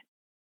retirement.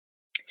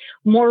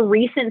 More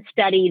recent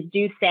studies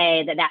do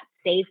say that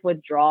safe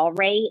withdrawal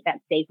rate, that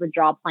safe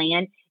withdrawal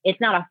plan, it's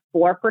not a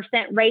 4%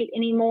 rate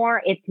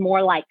anymore. It's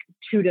more like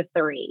 2 to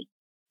 3.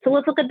 So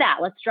let's look at that.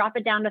 Let's drop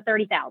it down to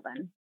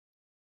 30,000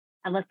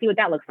 and let's see what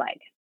that looks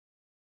like.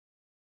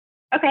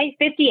 Okay,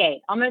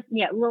 58, almost,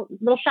 a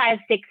little shy of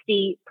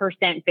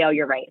 60%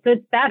 failure rate. So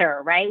it's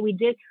better, right? We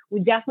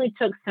definitely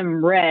took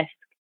some risk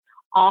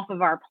off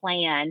of our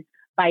plan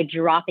by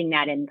dropping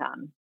that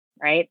income,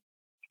 right?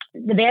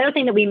 The other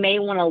thing that we may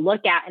want to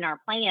look at in our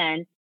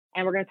plan,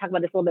 and we're going to talk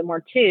about this a little bit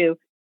more too,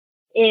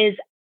 is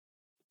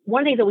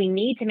one of the things that we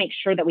need to make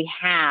sure that we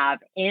have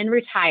in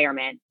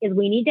retirement is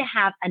we need to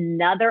have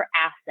another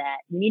asset.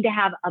 We need to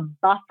have a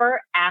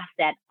buffer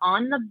asset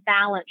on the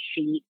balance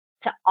sheet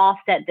to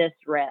offset this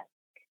risk,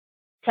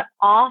 to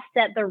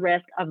offset the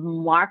risk of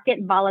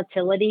market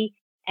volatility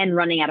and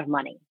running out of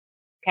money.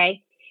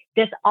 Okay.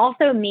 This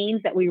also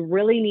means that we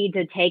really need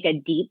to take a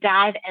deep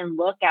dive and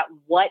look at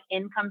what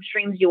income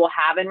streams you will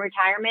have in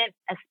retirement,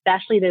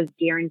 especially those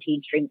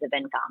guaranteed streams of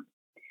income.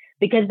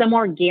 Because the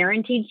more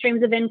guaranteed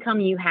streams of income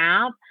you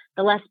have,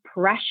 the less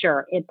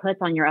pressure it puts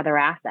on your other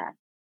assets,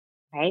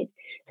 right?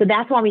 So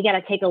that's why we got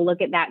to take a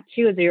look at that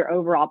too as your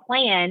overall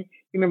plan.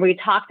 Remember, we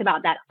talked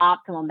about that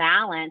optimal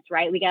balance,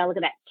 right? We got to look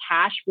at that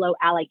cash flow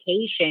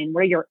allocation,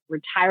 where your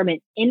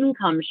retirement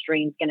income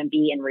stream is going to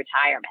be in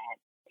retirement.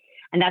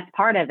 And that's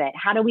part of it.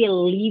 How do we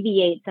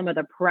alleviate some of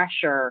the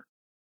pressure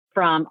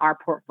from our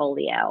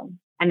portfolio?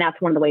 And that's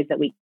one of the ways that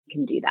we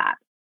can do that,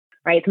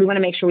 right? So we want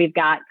to make sure we've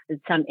got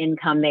some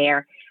income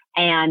there.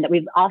 And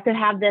we've also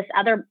have this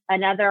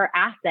another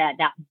asset,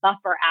 that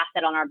buffer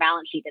asset on our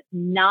balance sheet that's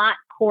not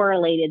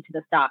correlated to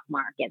the stock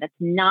market, that's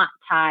not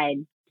tied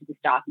to the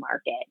stock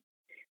market,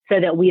 so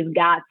that we've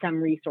got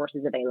some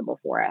resources available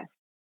for us.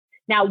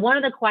 Now, one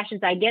of the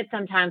questions I get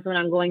sometimes when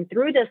I'm going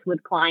through this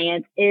with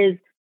clients is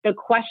the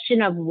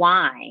question of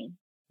why.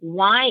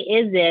 Why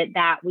is it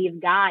that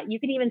we've got, you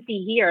can even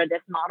see here,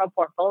 this model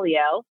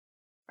portfolio,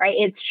 right?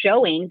 It's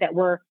showing that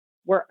we're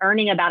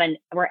earning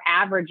we're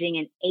averaging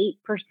an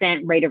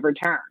 8% rate of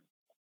return,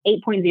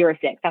 8.06.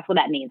 That's what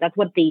that means. That's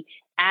what the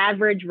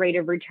average rate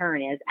of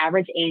return is,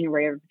 average annual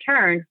rate of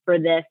return for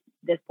this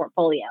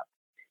portfolio.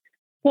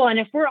 Well, and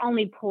if we're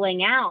only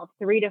pulling out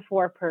 3 to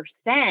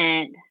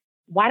 4%,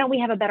 why don't we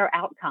have a better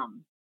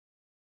outcome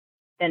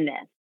than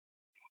this?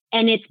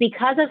 And it's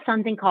because of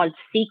something called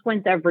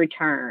sequence of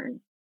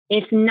return.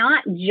 It's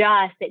not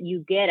just that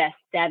you get a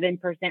 7%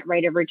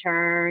 rate of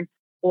return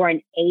or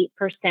an 8%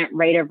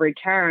 rate of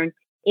return.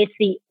 It's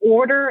the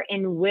order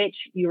in which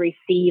you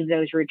receive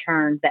those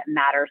returns that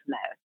matters most.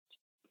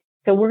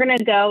 So I'm going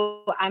to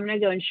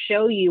go and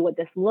show you what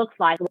this looks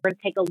like. We're going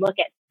to take a look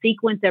at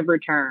sequence of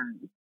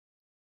returns,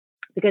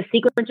 because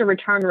sequence of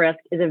return risk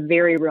is a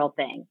very real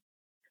thing.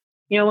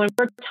 You know, when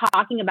we're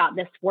talking about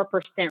this 4%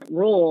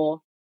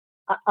 rule,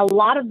 a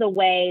lot of the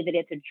way that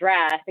it's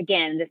addressed,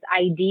 again, this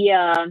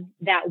idea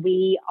that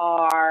we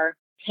are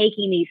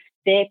taking these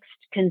fixed,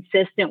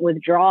 consistent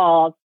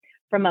withdrawals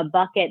from a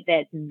bucket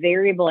that's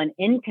variable and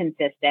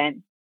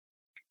inconsistent,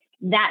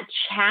 that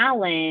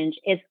challenge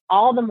is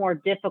all the more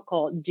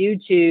difficult due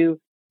to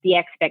the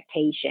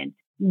expectation,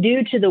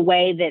 due to the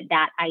way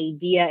that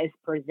idea is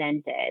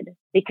presented.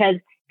 Because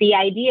the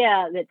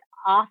idea that's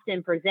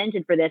often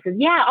presented for this is,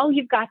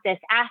 you've got this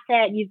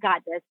asset, you've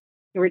got this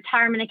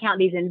retirement account,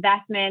 these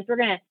investments, we're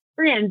going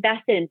to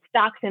invest it in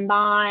stocks and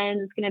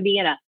bonds. It's going to be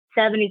in a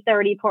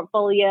 70-30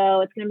 portfolio.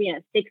 It's going to be in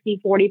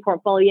a 60-40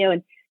 portfolio.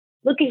 And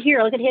look at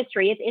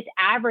history. It's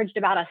averaged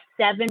about a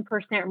 7%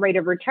 rate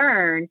of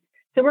return.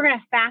 So we're going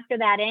to factor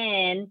that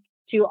in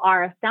to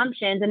our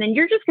assumptions. And then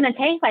you're just going to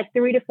take like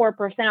 3 to 4%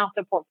 off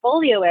the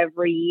portfolio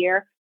every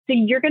year. So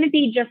you're going to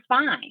be just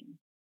fine,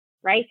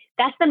 right?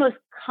 That's the most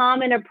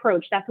common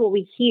approach. That's what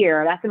we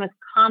hear. That's the most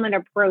common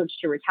approach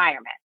to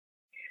retirement.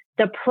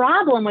 The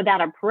problem with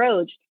that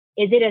approach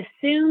is it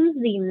assumes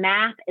the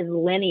math is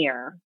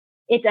linear.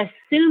 It's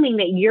assuming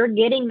that you're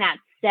getting that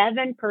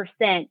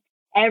 7%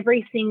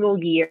 every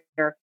single year,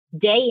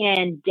 day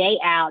in, day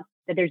out,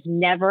 that there's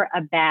never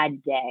a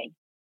bad day.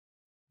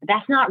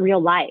 That's not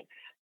real life,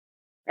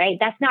 right?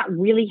 That's not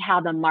really how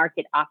the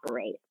market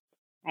operates,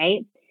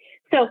 right?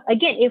 So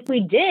again, if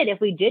we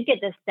did get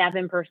this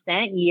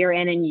 7% year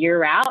in and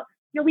year out,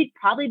 we'd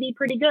probably be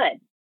pretty good.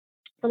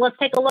 So let's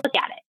take a look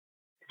at it.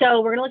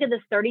 So we're going to look at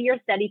this 30-year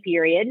study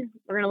period.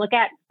 We're going to look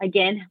at,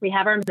 again, we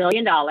have our $1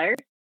 million.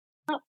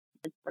 Oh,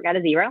 forgot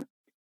a zero.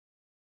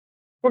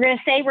 We're going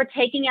to say we're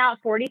taking out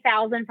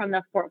 $40,000 from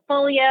the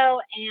portfolio,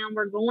 and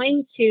we're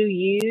going to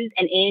use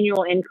an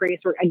annual increase,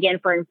 again,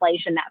 for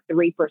inflation, that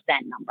 3%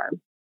 number.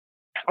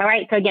 All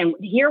right. So again,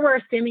 here we're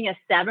assuming a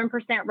 7%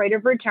 rate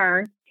of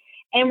return,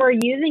 and we're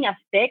using a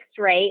fixed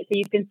rate. So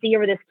you can see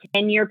over this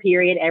 10-year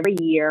period, every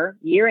year,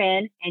 year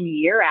in and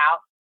year out,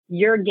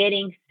 you're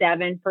getting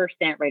 7%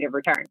 rate of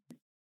return.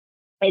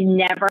 It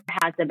never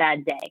has a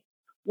bad day.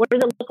 What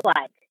does it look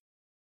like?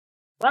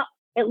 Well,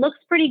 it looks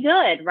pretty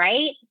good,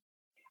 right?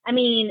 I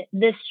mean,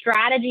 the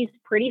strategy is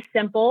pretty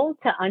simple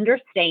to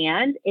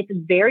understand. It's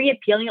very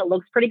appealing. It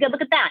looks pretty good.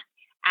 Look at that.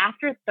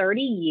 After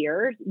 30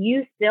 years,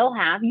 you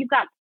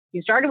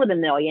started with $1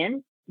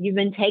 million. You've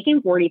been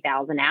taking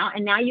 40,000 out,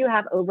 and now you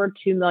have over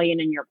 2 million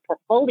in your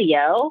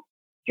portfolio.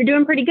 You're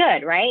doing pretty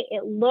good, right?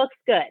 It looks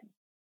good.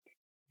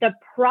 The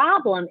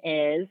problem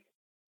is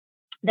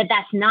that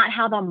that's not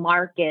how the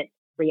market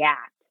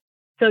reacts.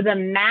 So the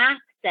math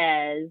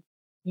says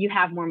you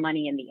have more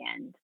money in the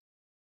end.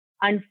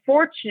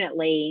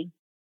 Unfortunately,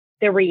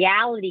 the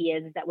reality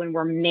is that when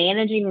we're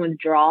managing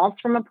withdrawals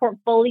from a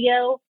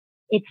portfolio,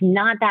 it's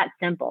not that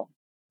simple,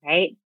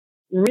 right?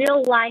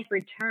 Real life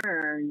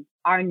returns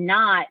are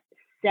not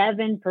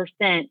 7%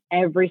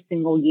 every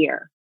single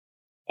year.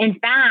 In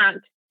fact,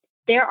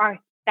 there are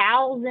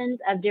thousands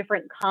of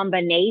different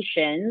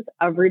combinations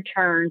of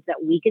returns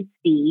that we could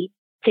see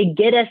to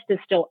get us to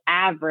still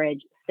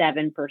average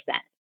 7%.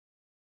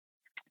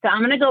 So I'm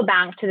going to go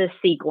back to the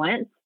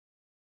sequence,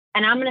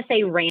 and I'm going to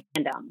say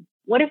random.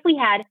 What if we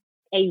had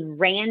a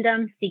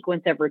random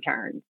sequence of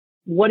returns.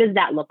 What does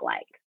that look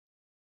like?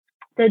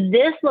 So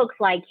this looks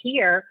like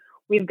here,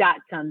 we've got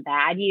some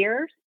bad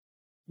years.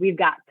 We've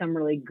got some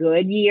really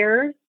good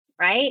years,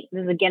 right?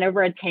 This is again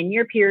over a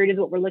 10-year period is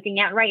what we're looking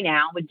at right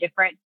now with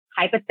different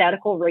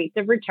hypothetical rates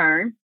of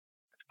return.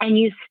 And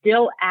you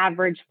still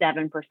average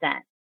 7%.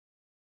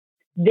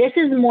 This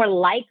is more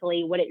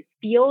likely what it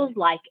feels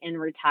like in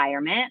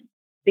retirement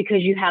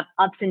because you have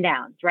ups and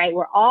downs, right?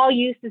 We're all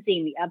used to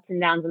seeing the ups and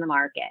downs in the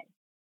market.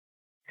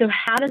 So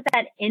how does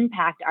that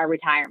impact our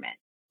retirement?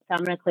 So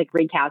I'm going to click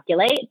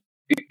recalculate.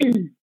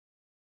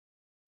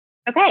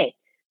 Okay,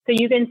 so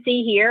you can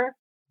see here,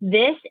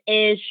 this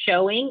is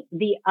showing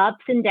the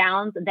ups and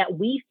downs that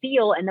we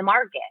feel in the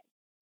market,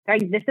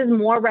 right? This is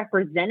more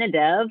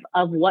representative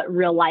of what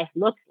real life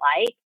looks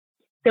like.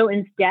 So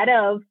instead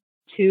of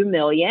 2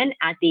 million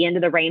at the end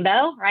of the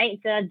rainbow, right?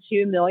 Instead of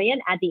 2 million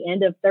at the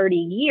end of 30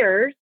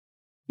 years,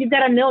 you've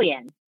got 1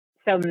 million.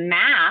 So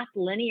math,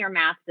 linear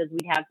math says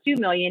we'd have 2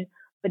 million,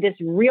 but this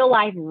real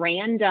life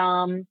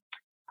random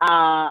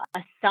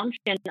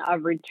assumption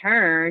of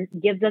return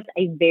gives us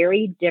a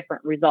very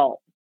different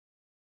result.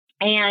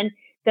 And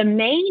the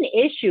main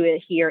issue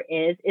here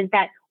is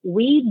that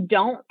we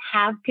don't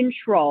have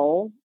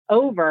control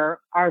over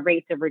our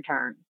rates of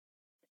return.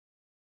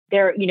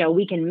 There,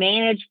 we can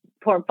manage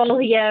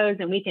portfolios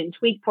and we can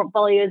tweak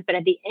portfolios, but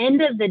at the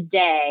end of the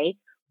day,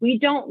 we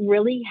don't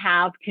really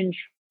have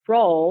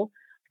control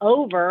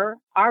over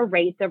our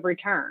rates of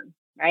return,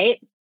 right?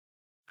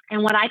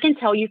 And what I can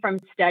tell you from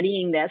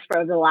studying this for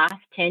over the last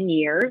 10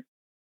 years,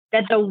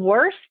 that the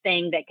worst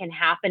thing that can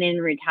happen in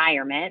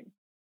retirement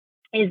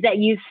is that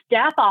you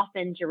step off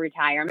into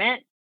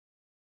retirement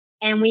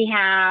and we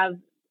have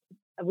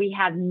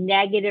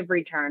negative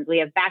returns. We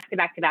have back to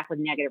back to back with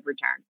negative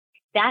returns.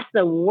 That's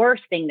the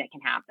worst thing that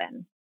can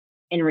happen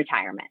in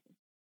retirement,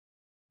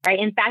 right?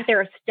 In fact, there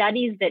are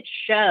studies that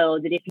show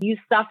that if you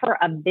suffer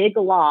a big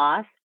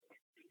loss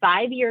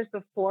 5 years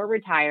before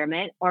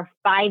retirement or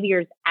 5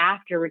 years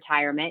after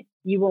retirement,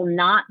 you will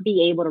not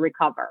be able to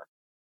recover.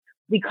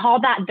 We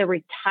call that the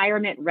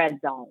retirement red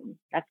zone.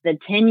 That's the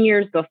 10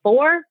 years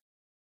before,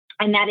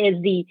 and that is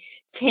the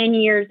 10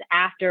 years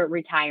after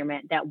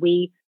retirement that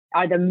we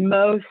are the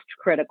most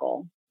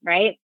critical,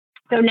 right?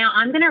 So now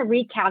I'm going to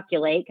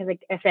recalculate because,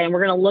 like I said,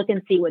 we're going to look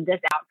and see what this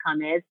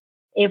outcome is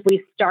if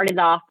we started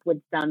off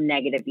with some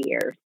negative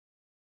years.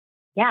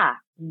 Yeah,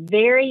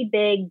 very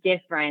big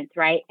difference,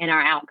 right, in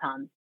our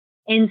outcomes.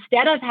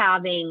 Instead of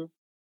having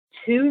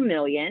 2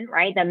 million,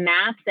 right, the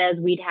math says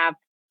we'd have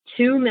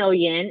 2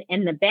 million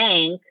in the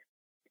bank.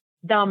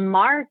 The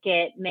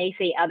market may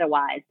say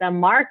otherwise. The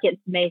market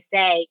may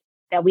say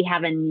that we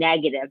have a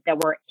negative, that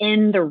we're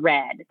in the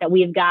red, that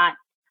we've got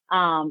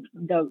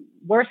the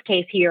worst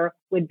case here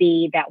would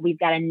be that we've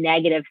got a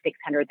negative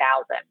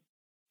 600,000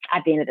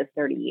 at the end of this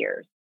 30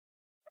 years.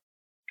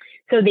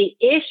 So the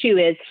issue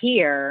is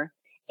here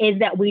is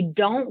that we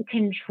don't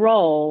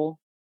control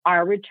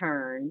our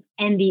returns,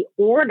 and the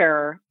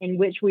order in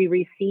which we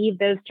receive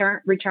those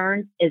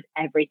returns is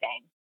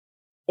everything.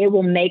 It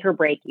will make or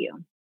break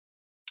you.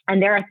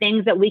 And there are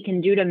things that we can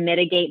do to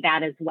mitigate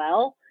that as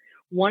well.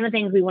 One of the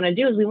things we want to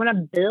do is we want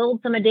to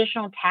build some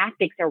additional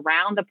tactics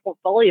around the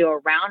portfolio,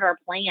 around our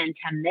plan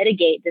to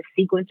mitigate the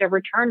sequence of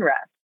return risk.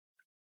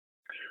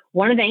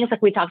 One of the things,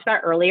 like we talked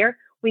about earlier,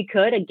 we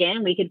could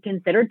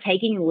consider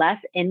taking less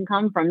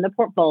income from the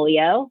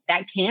portfolio.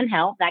 That can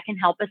help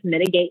us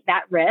mitigate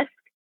that risk.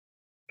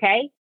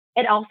 Okay.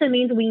 It also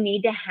means we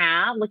need to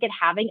look at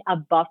having a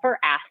buffer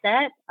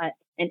asset,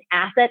 an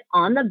asset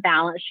on the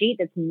balance sheet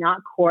that's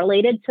not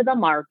correlated to the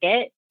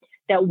market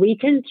that we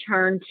can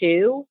turn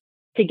to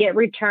get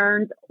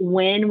returns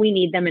when we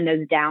need them in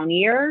those down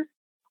years,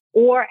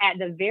 or at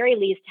the very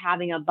least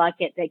having a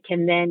bucket that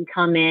can then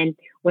come in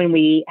when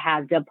we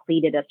have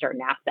depleted a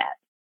certain asset.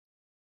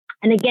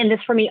 And again, this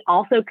for me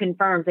also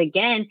confirms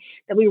again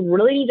that we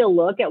really need to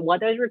look at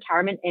what those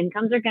retirement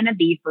incomes are going to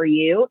be for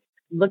you.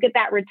 Look at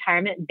that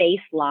retirement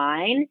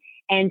baseline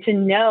and to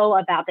know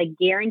about the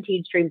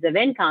guaranteed streams of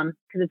income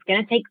because it's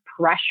going to take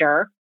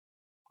pressure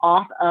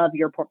off of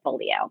your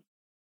portfolio.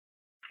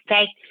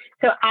 Okay,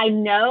 so I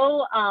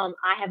know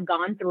I have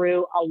gone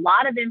through a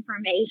lot of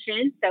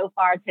information so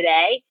far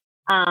today,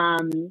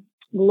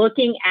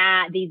 looking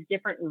at these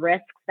different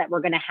risks that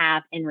we're going to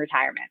have in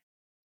retirement.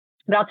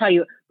 But I'll tell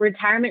you,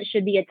 retirement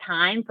should be a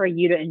time for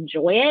you to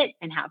enjoy it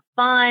and have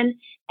fun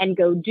and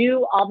go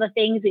do all the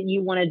things that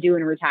you want to do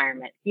in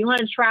retirement. If you want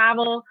to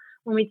travel,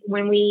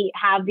 when we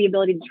have the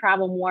ability to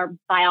travel more,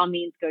 by all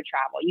means, go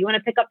travel. You want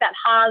to pick up that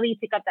hobby,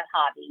 pick up that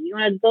hobby. You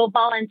want to go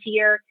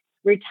volunteer.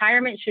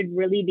 Retirement should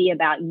really be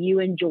about you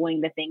enjoying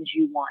the things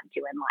you want to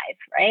in life,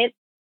 right?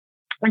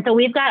 And so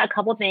we've got a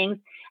couple things,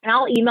 and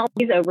I'll email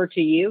these over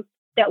to you,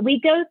 that we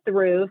go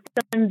through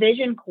some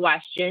vision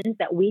questions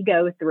that we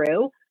go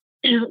through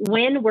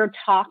when we're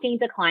talking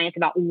to clients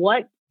about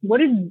what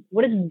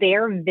is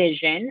their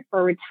vision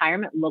for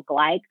retirement look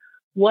like?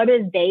 What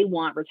do they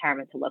want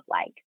retirement to look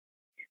like?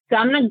 So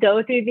I'm going to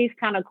go through these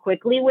kind of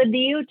quickly with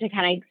you to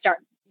kind of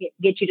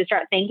get you to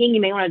start thinking.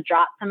 You may want to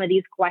jot some of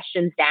these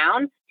questions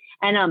down.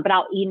 But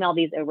I'll email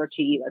these over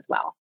to you as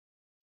well.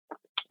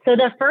 So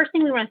the first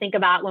thing we want to think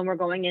about when we're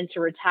going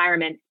into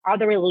retirement are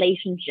the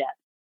relationships,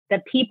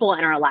 the people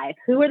in our life.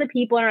 Who are the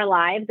people in our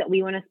lives that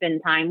we want to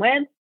spend time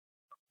with?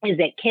 Is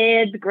it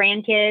kids,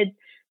 grandkids?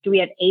 Do we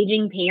have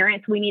aging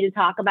parents we need to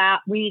talk about?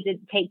 We need to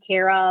take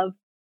care of?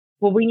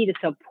 Will we need to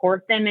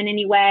support them in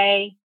any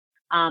way?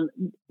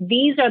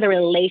 These are the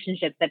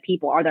relationships that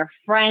people are. Their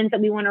friends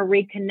that we want to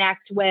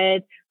reconnect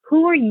with.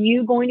 Who are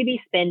you going to be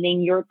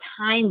spending your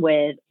time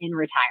with in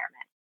retirement?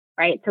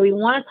 Right. So we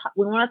want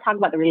to talk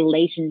about the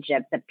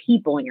relationships, the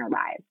people in your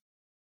lives.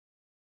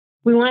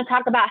 We want to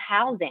talk about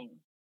housing,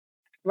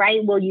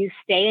 right? Will you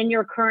stay in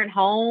your current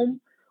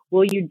home?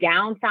 Will you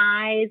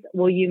downsize?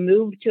 Will you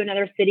move to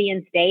another city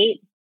and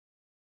state?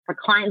 A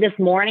client this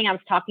morning, I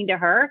was talking to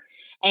her,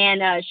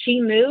 and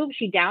she moved.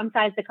 She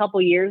downsized a couple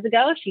years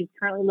ago. She's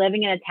currently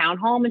living in a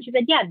townhome, and she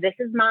said, "Yeah, this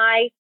is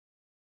my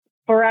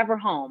forever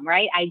home."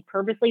 Right? I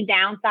purposely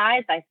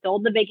downsized. I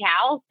sold the big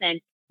house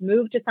and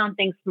moved to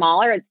something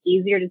smaller. It's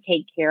easier to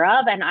take care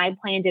of, and I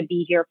plan to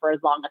be here for as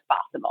long as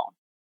possible.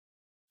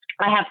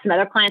 I have some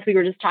other clients we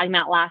were just talking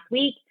about last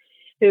week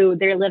who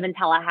they live in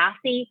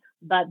Tallahassee,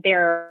 but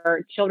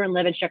their children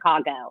live in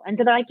Chicago. And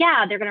so they're like,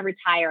 yeah, they're going to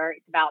retire.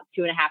 It's about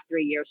 2.5,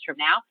 3 years from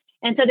now.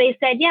 And so they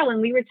said, yeah, when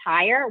we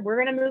retire,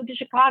 we're going to move to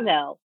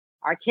Chicago.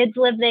 Our kids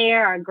live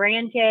there, our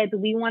grandkids,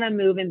 we want to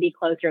move and be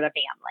closer to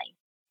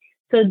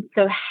family.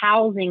 So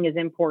housing is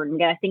important.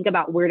 You got to think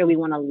about, where do we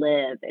want to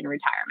live in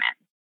retirement?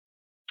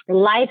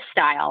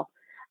 Lifestyle.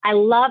 I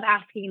love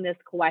asking this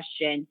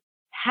question.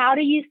 How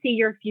do you see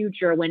your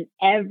future when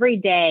every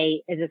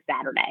day is a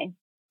Saturday,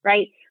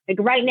 right? Like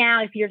right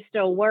now, if you're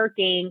still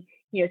working,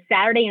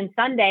 Saturday and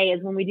Sunday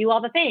is when we do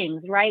all the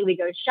things, right? We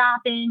go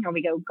shopping, or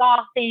we go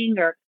golfing,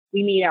 or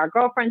we meet our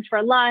girlfriends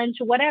for lunch,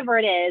 whatever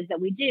it is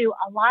that we do.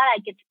 A lot of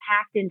it gets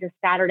packed into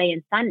Saturday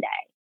and Sunday.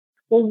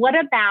 Well, what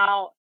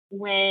about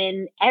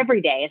when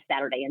every day is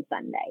Saturday and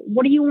Sunday?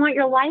 What do you want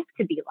your life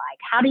to be like?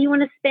 How do you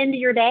want to spend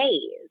your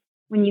days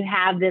when you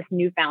have this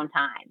newfound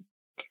time,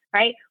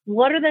 right?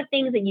 What are the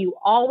things that you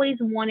always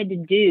wanted to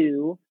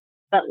do,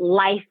 but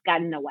life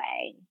got in the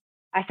way?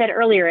 I said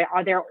earlier,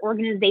 are there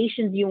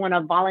organizations you want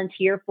to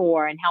volunteer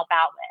for and help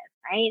out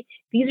with, right?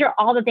 These are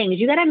all the things.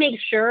 You got to make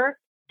sure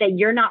that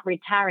you're not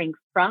retiring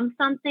from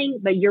something,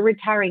 but you're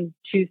retiring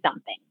to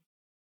something.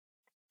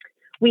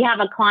 We have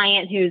a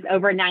client who's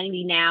over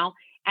 90 now.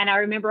 And I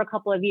remember a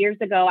couple of years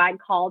ago, I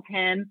called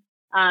him.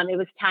 It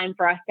was time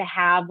for us to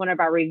have one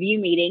of our review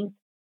meetings.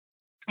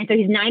 And so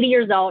he's 90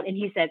 years old, and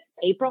he said,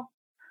 April,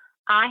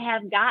 I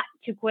have got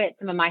to quit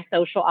some of my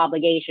social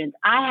obligations.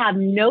 I have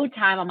no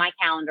time on my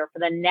calendar for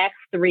the next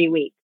 3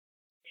 weeks.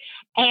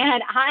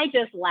 And I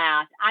just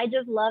laughed. I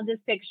just love this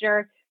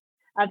picture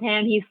of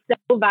him. He's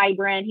so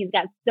vibrant. He's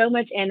got so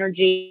much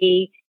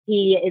energy.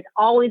 He is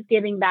always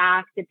giving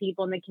back to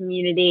people in the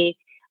community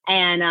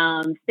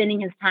and spending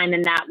his time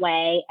in that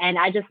way. And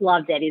I just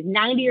loved it. He's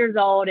 90 years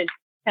old and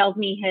tells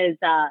me his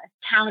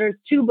calendar's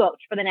too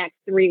booked for the next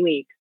 3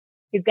 weeks.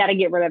 He's got to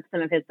get rid of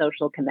some of his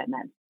social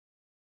commitments,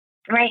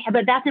 right?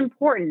 But that's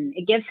important.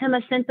 It gives him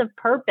a sense of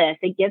purpose.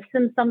 It gives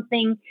him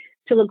something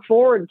to look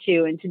forward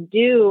to and to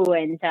do,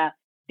 and to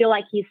feel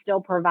like he's still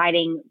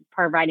providing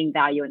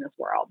value in this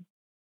world.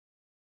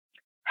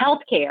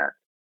 Healthcare.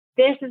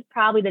 This is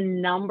probably the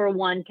number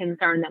one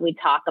concern that we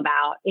talk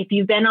about. If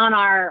you've been on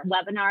our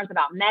webinars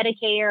about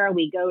Medicare,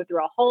 we go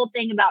through a whole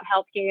thing about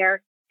healthcare.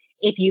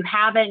 If you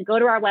haven't, go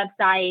to our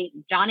website,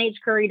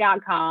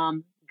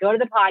 johnhcurry.com, go to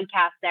the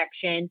podcast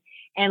section,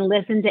 and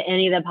listen to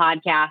any of the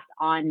podcasts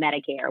on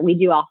Medicare. We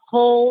do a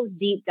whole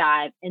deep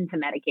dive into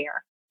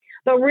Medicare.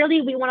 But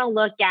really, we want to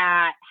look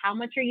at how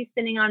much are you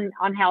spending on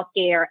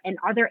healthcare, and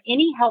are there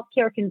any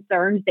healthcare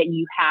concerns that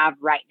you have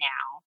right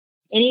now?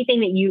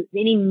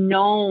 Any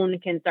known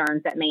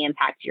concerns that may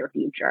impact your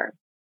future?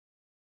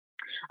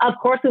 Of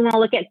course, we want to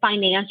look at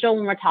financial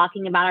when we're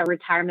talking about our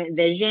retirement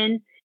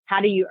vision. How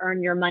do you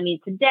earn your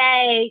money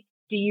today?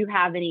 Do you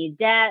have any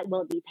debt?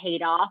 Will it be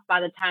paid off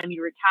by the time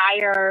you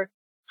retire?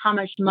 How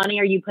much money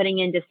are you putting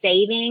into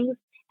savings?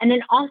 And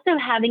then also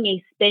having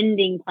a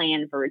spending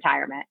plan for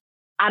retirement.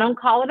 I don't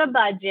call it a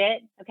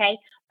budget, okay?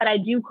 But I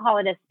do call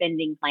it a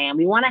spending plan.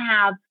 We want to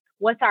have,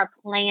 what's our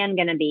plan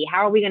going to be?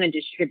 How are we going to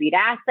distribute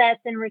assets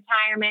in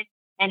retirement?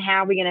 And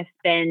how are we going to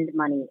spend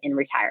money in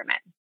retirement?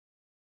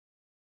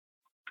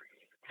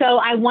 So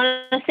I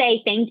want to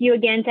say thank you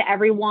again to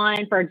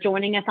everyone for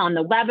joining us on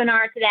the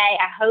webinar today.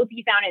 I hope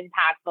you found it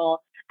impactful.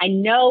 I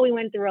know we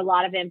went through a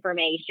lot of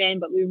information,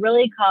 but we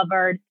really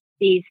covered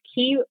these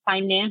key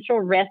financial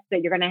risks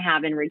that you're going to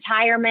have in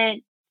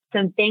retirement,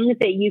 some things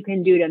that you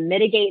can do to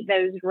mitigate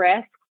those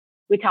risks.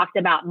 We talked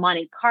about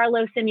Monte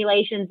Carlo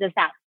simulations. Does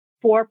that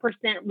 4%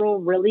 rule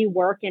really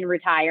work in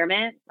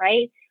retirement,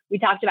 right? We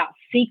talked about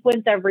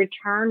sequence of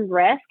return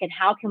risk and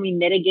how can we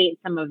mitigate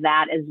some of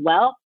that as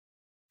well.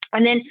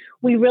 And then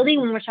we really,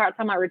 when we start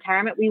talking about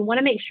retirement, we want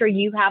to make sure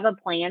you have a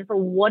plan for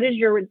what is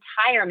your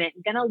retirement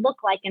going to look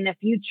like in the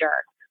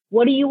future.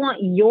 What do you want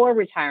your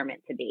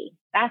retirement to be?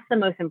 That's the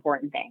most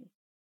important thing.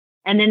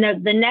 And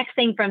then the next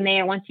thing from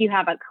there, once you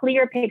have a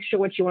clear picture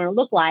what you want to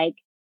look like,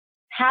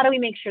 how do we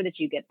make sure that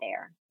you get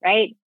there,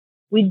 right?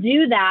 We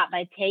do that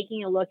by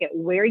taking a look at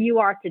where you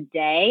are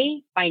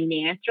today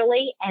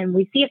financially, and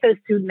we see if those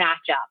two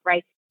match up,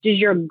 right? Does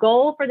your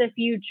goal for the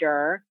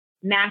future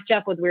match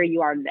up with where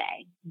you are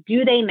today?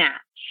 Do they match?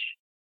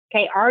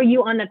 Okay, are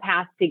you on the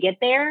path to get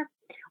there?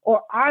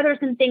 Or are there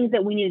some things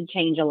that we need to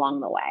change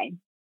along the way?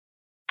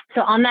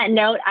 So on that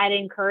note, I'd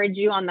encourage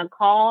you on the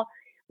call,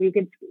 we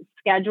could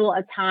schedule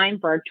a time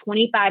for a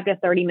 25 to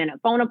 30-minute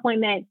phone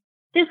appointment.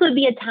 This would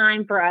be a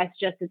time for us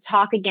just to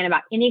talk again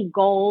about any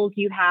goals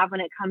you have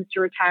when it comes to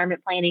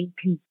retirement planning,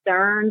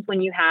 concerns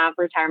when you have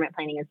retirement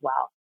planning as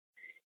well.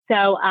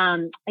 So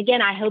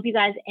again, I hope you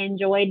guys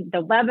enjoyed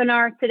the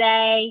webinar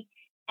today.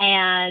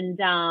 And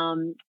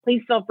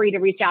please feel free to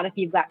reach out if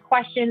you've got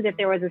questions. If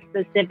there was a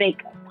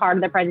specific part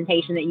of the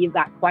presentation that you've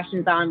got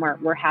questions on,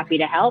 we're happy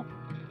to help.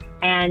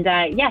 And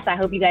yes, I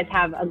hope you guys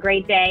have a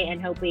great day,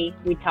 and hopefully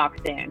we talk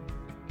soon.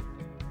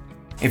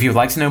 If you would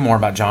like to know more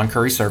about John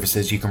Curry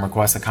Services, you can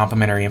request a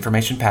complimentary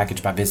information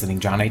package by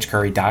visiting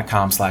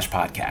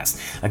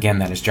johnhcurry.com/podcast. Again,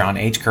 that is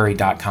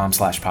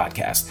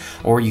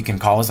johnhcurry.com/podcast. Or you can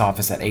call his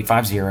office at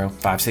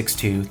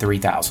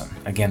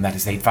 850-562-3000. Again, that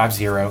is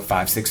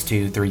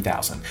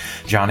 850-562-3000.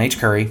 John H.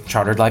 Curry,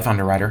 Chartered Life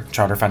Underwriter,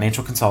 Chartered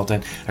Financial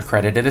Consultant,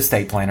 Accredited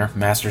Estate Planner,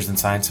 Masters in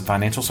Science and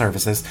Financial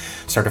Services,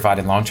 Certified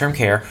in Long-Term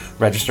Care,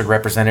 Registered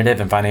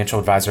Representative and Financial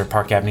Advisor of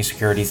Park Avenue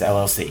Securities,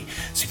 LLC.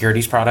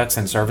 Securities products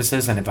and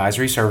services and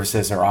advisory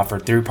services are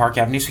offered through Park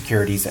Avenue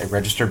Securities, a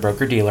registered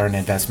broker-dealer and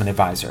investment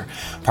advisor.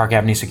 Park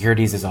Avenue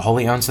Securities is a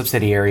wholly owned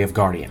subsidiary of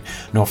Guardian.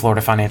 North Florida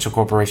Financial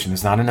Corporation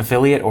is not an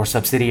affiliate or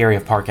subsidiary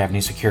of Park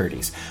Avenue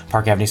Securities.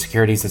 Park Avenue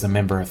Securities is a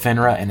member of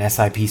FINRA and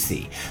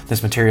SIPC.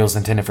 This material is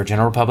intended for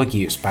general public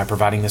use. By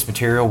providing this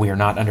material, we are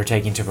not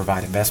undertaking to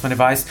provide investment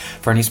advice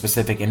for any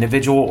specific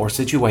individual or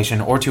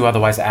situation or to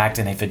otherwise act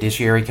in a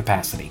fiduciary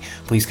capacity.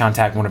 Please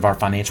contact one of our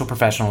financial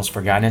professionals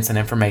for guidance and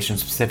information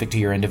specific to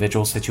your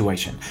individual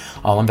situation.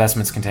 All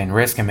investments contain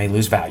risk and may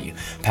lose value.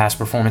 Past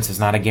performance is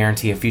not a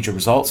guarantee of future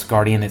results.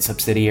 Guardian, its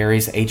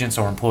subsidiaries, agents,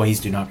 or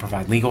employees do not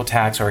provide legal,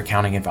 tax, or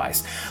accounting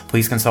advice.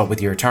 Please consult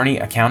with your attorney,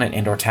 accountant,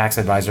 and/or tax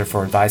advisor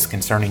for advice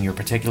concerning your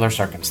particular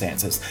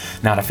circumstances.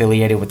 Not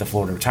affiliated with the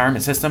Florida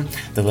Retirement System,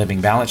 the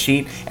Living Balance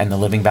Sheet, and the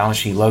Living Balance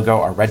Sheet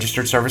logo are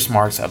registered service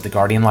marks of the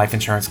Guardian Life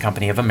Insurance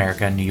Company of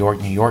America, New York,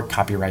 New York,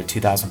 copyright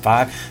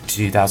 2005 to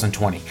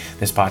 2020.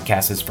 This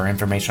podcast is for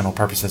informational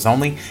purposes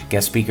only.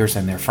 Guest speakers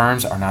and their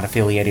firms are not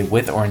affiliated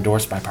with or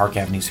endorsed by Park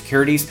Avenue Securities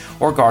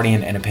or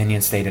Guardian, and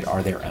opinions stated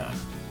are their own.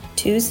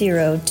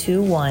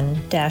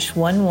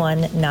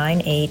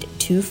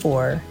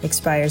 2021-119824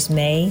 expires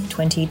May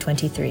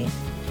 2023.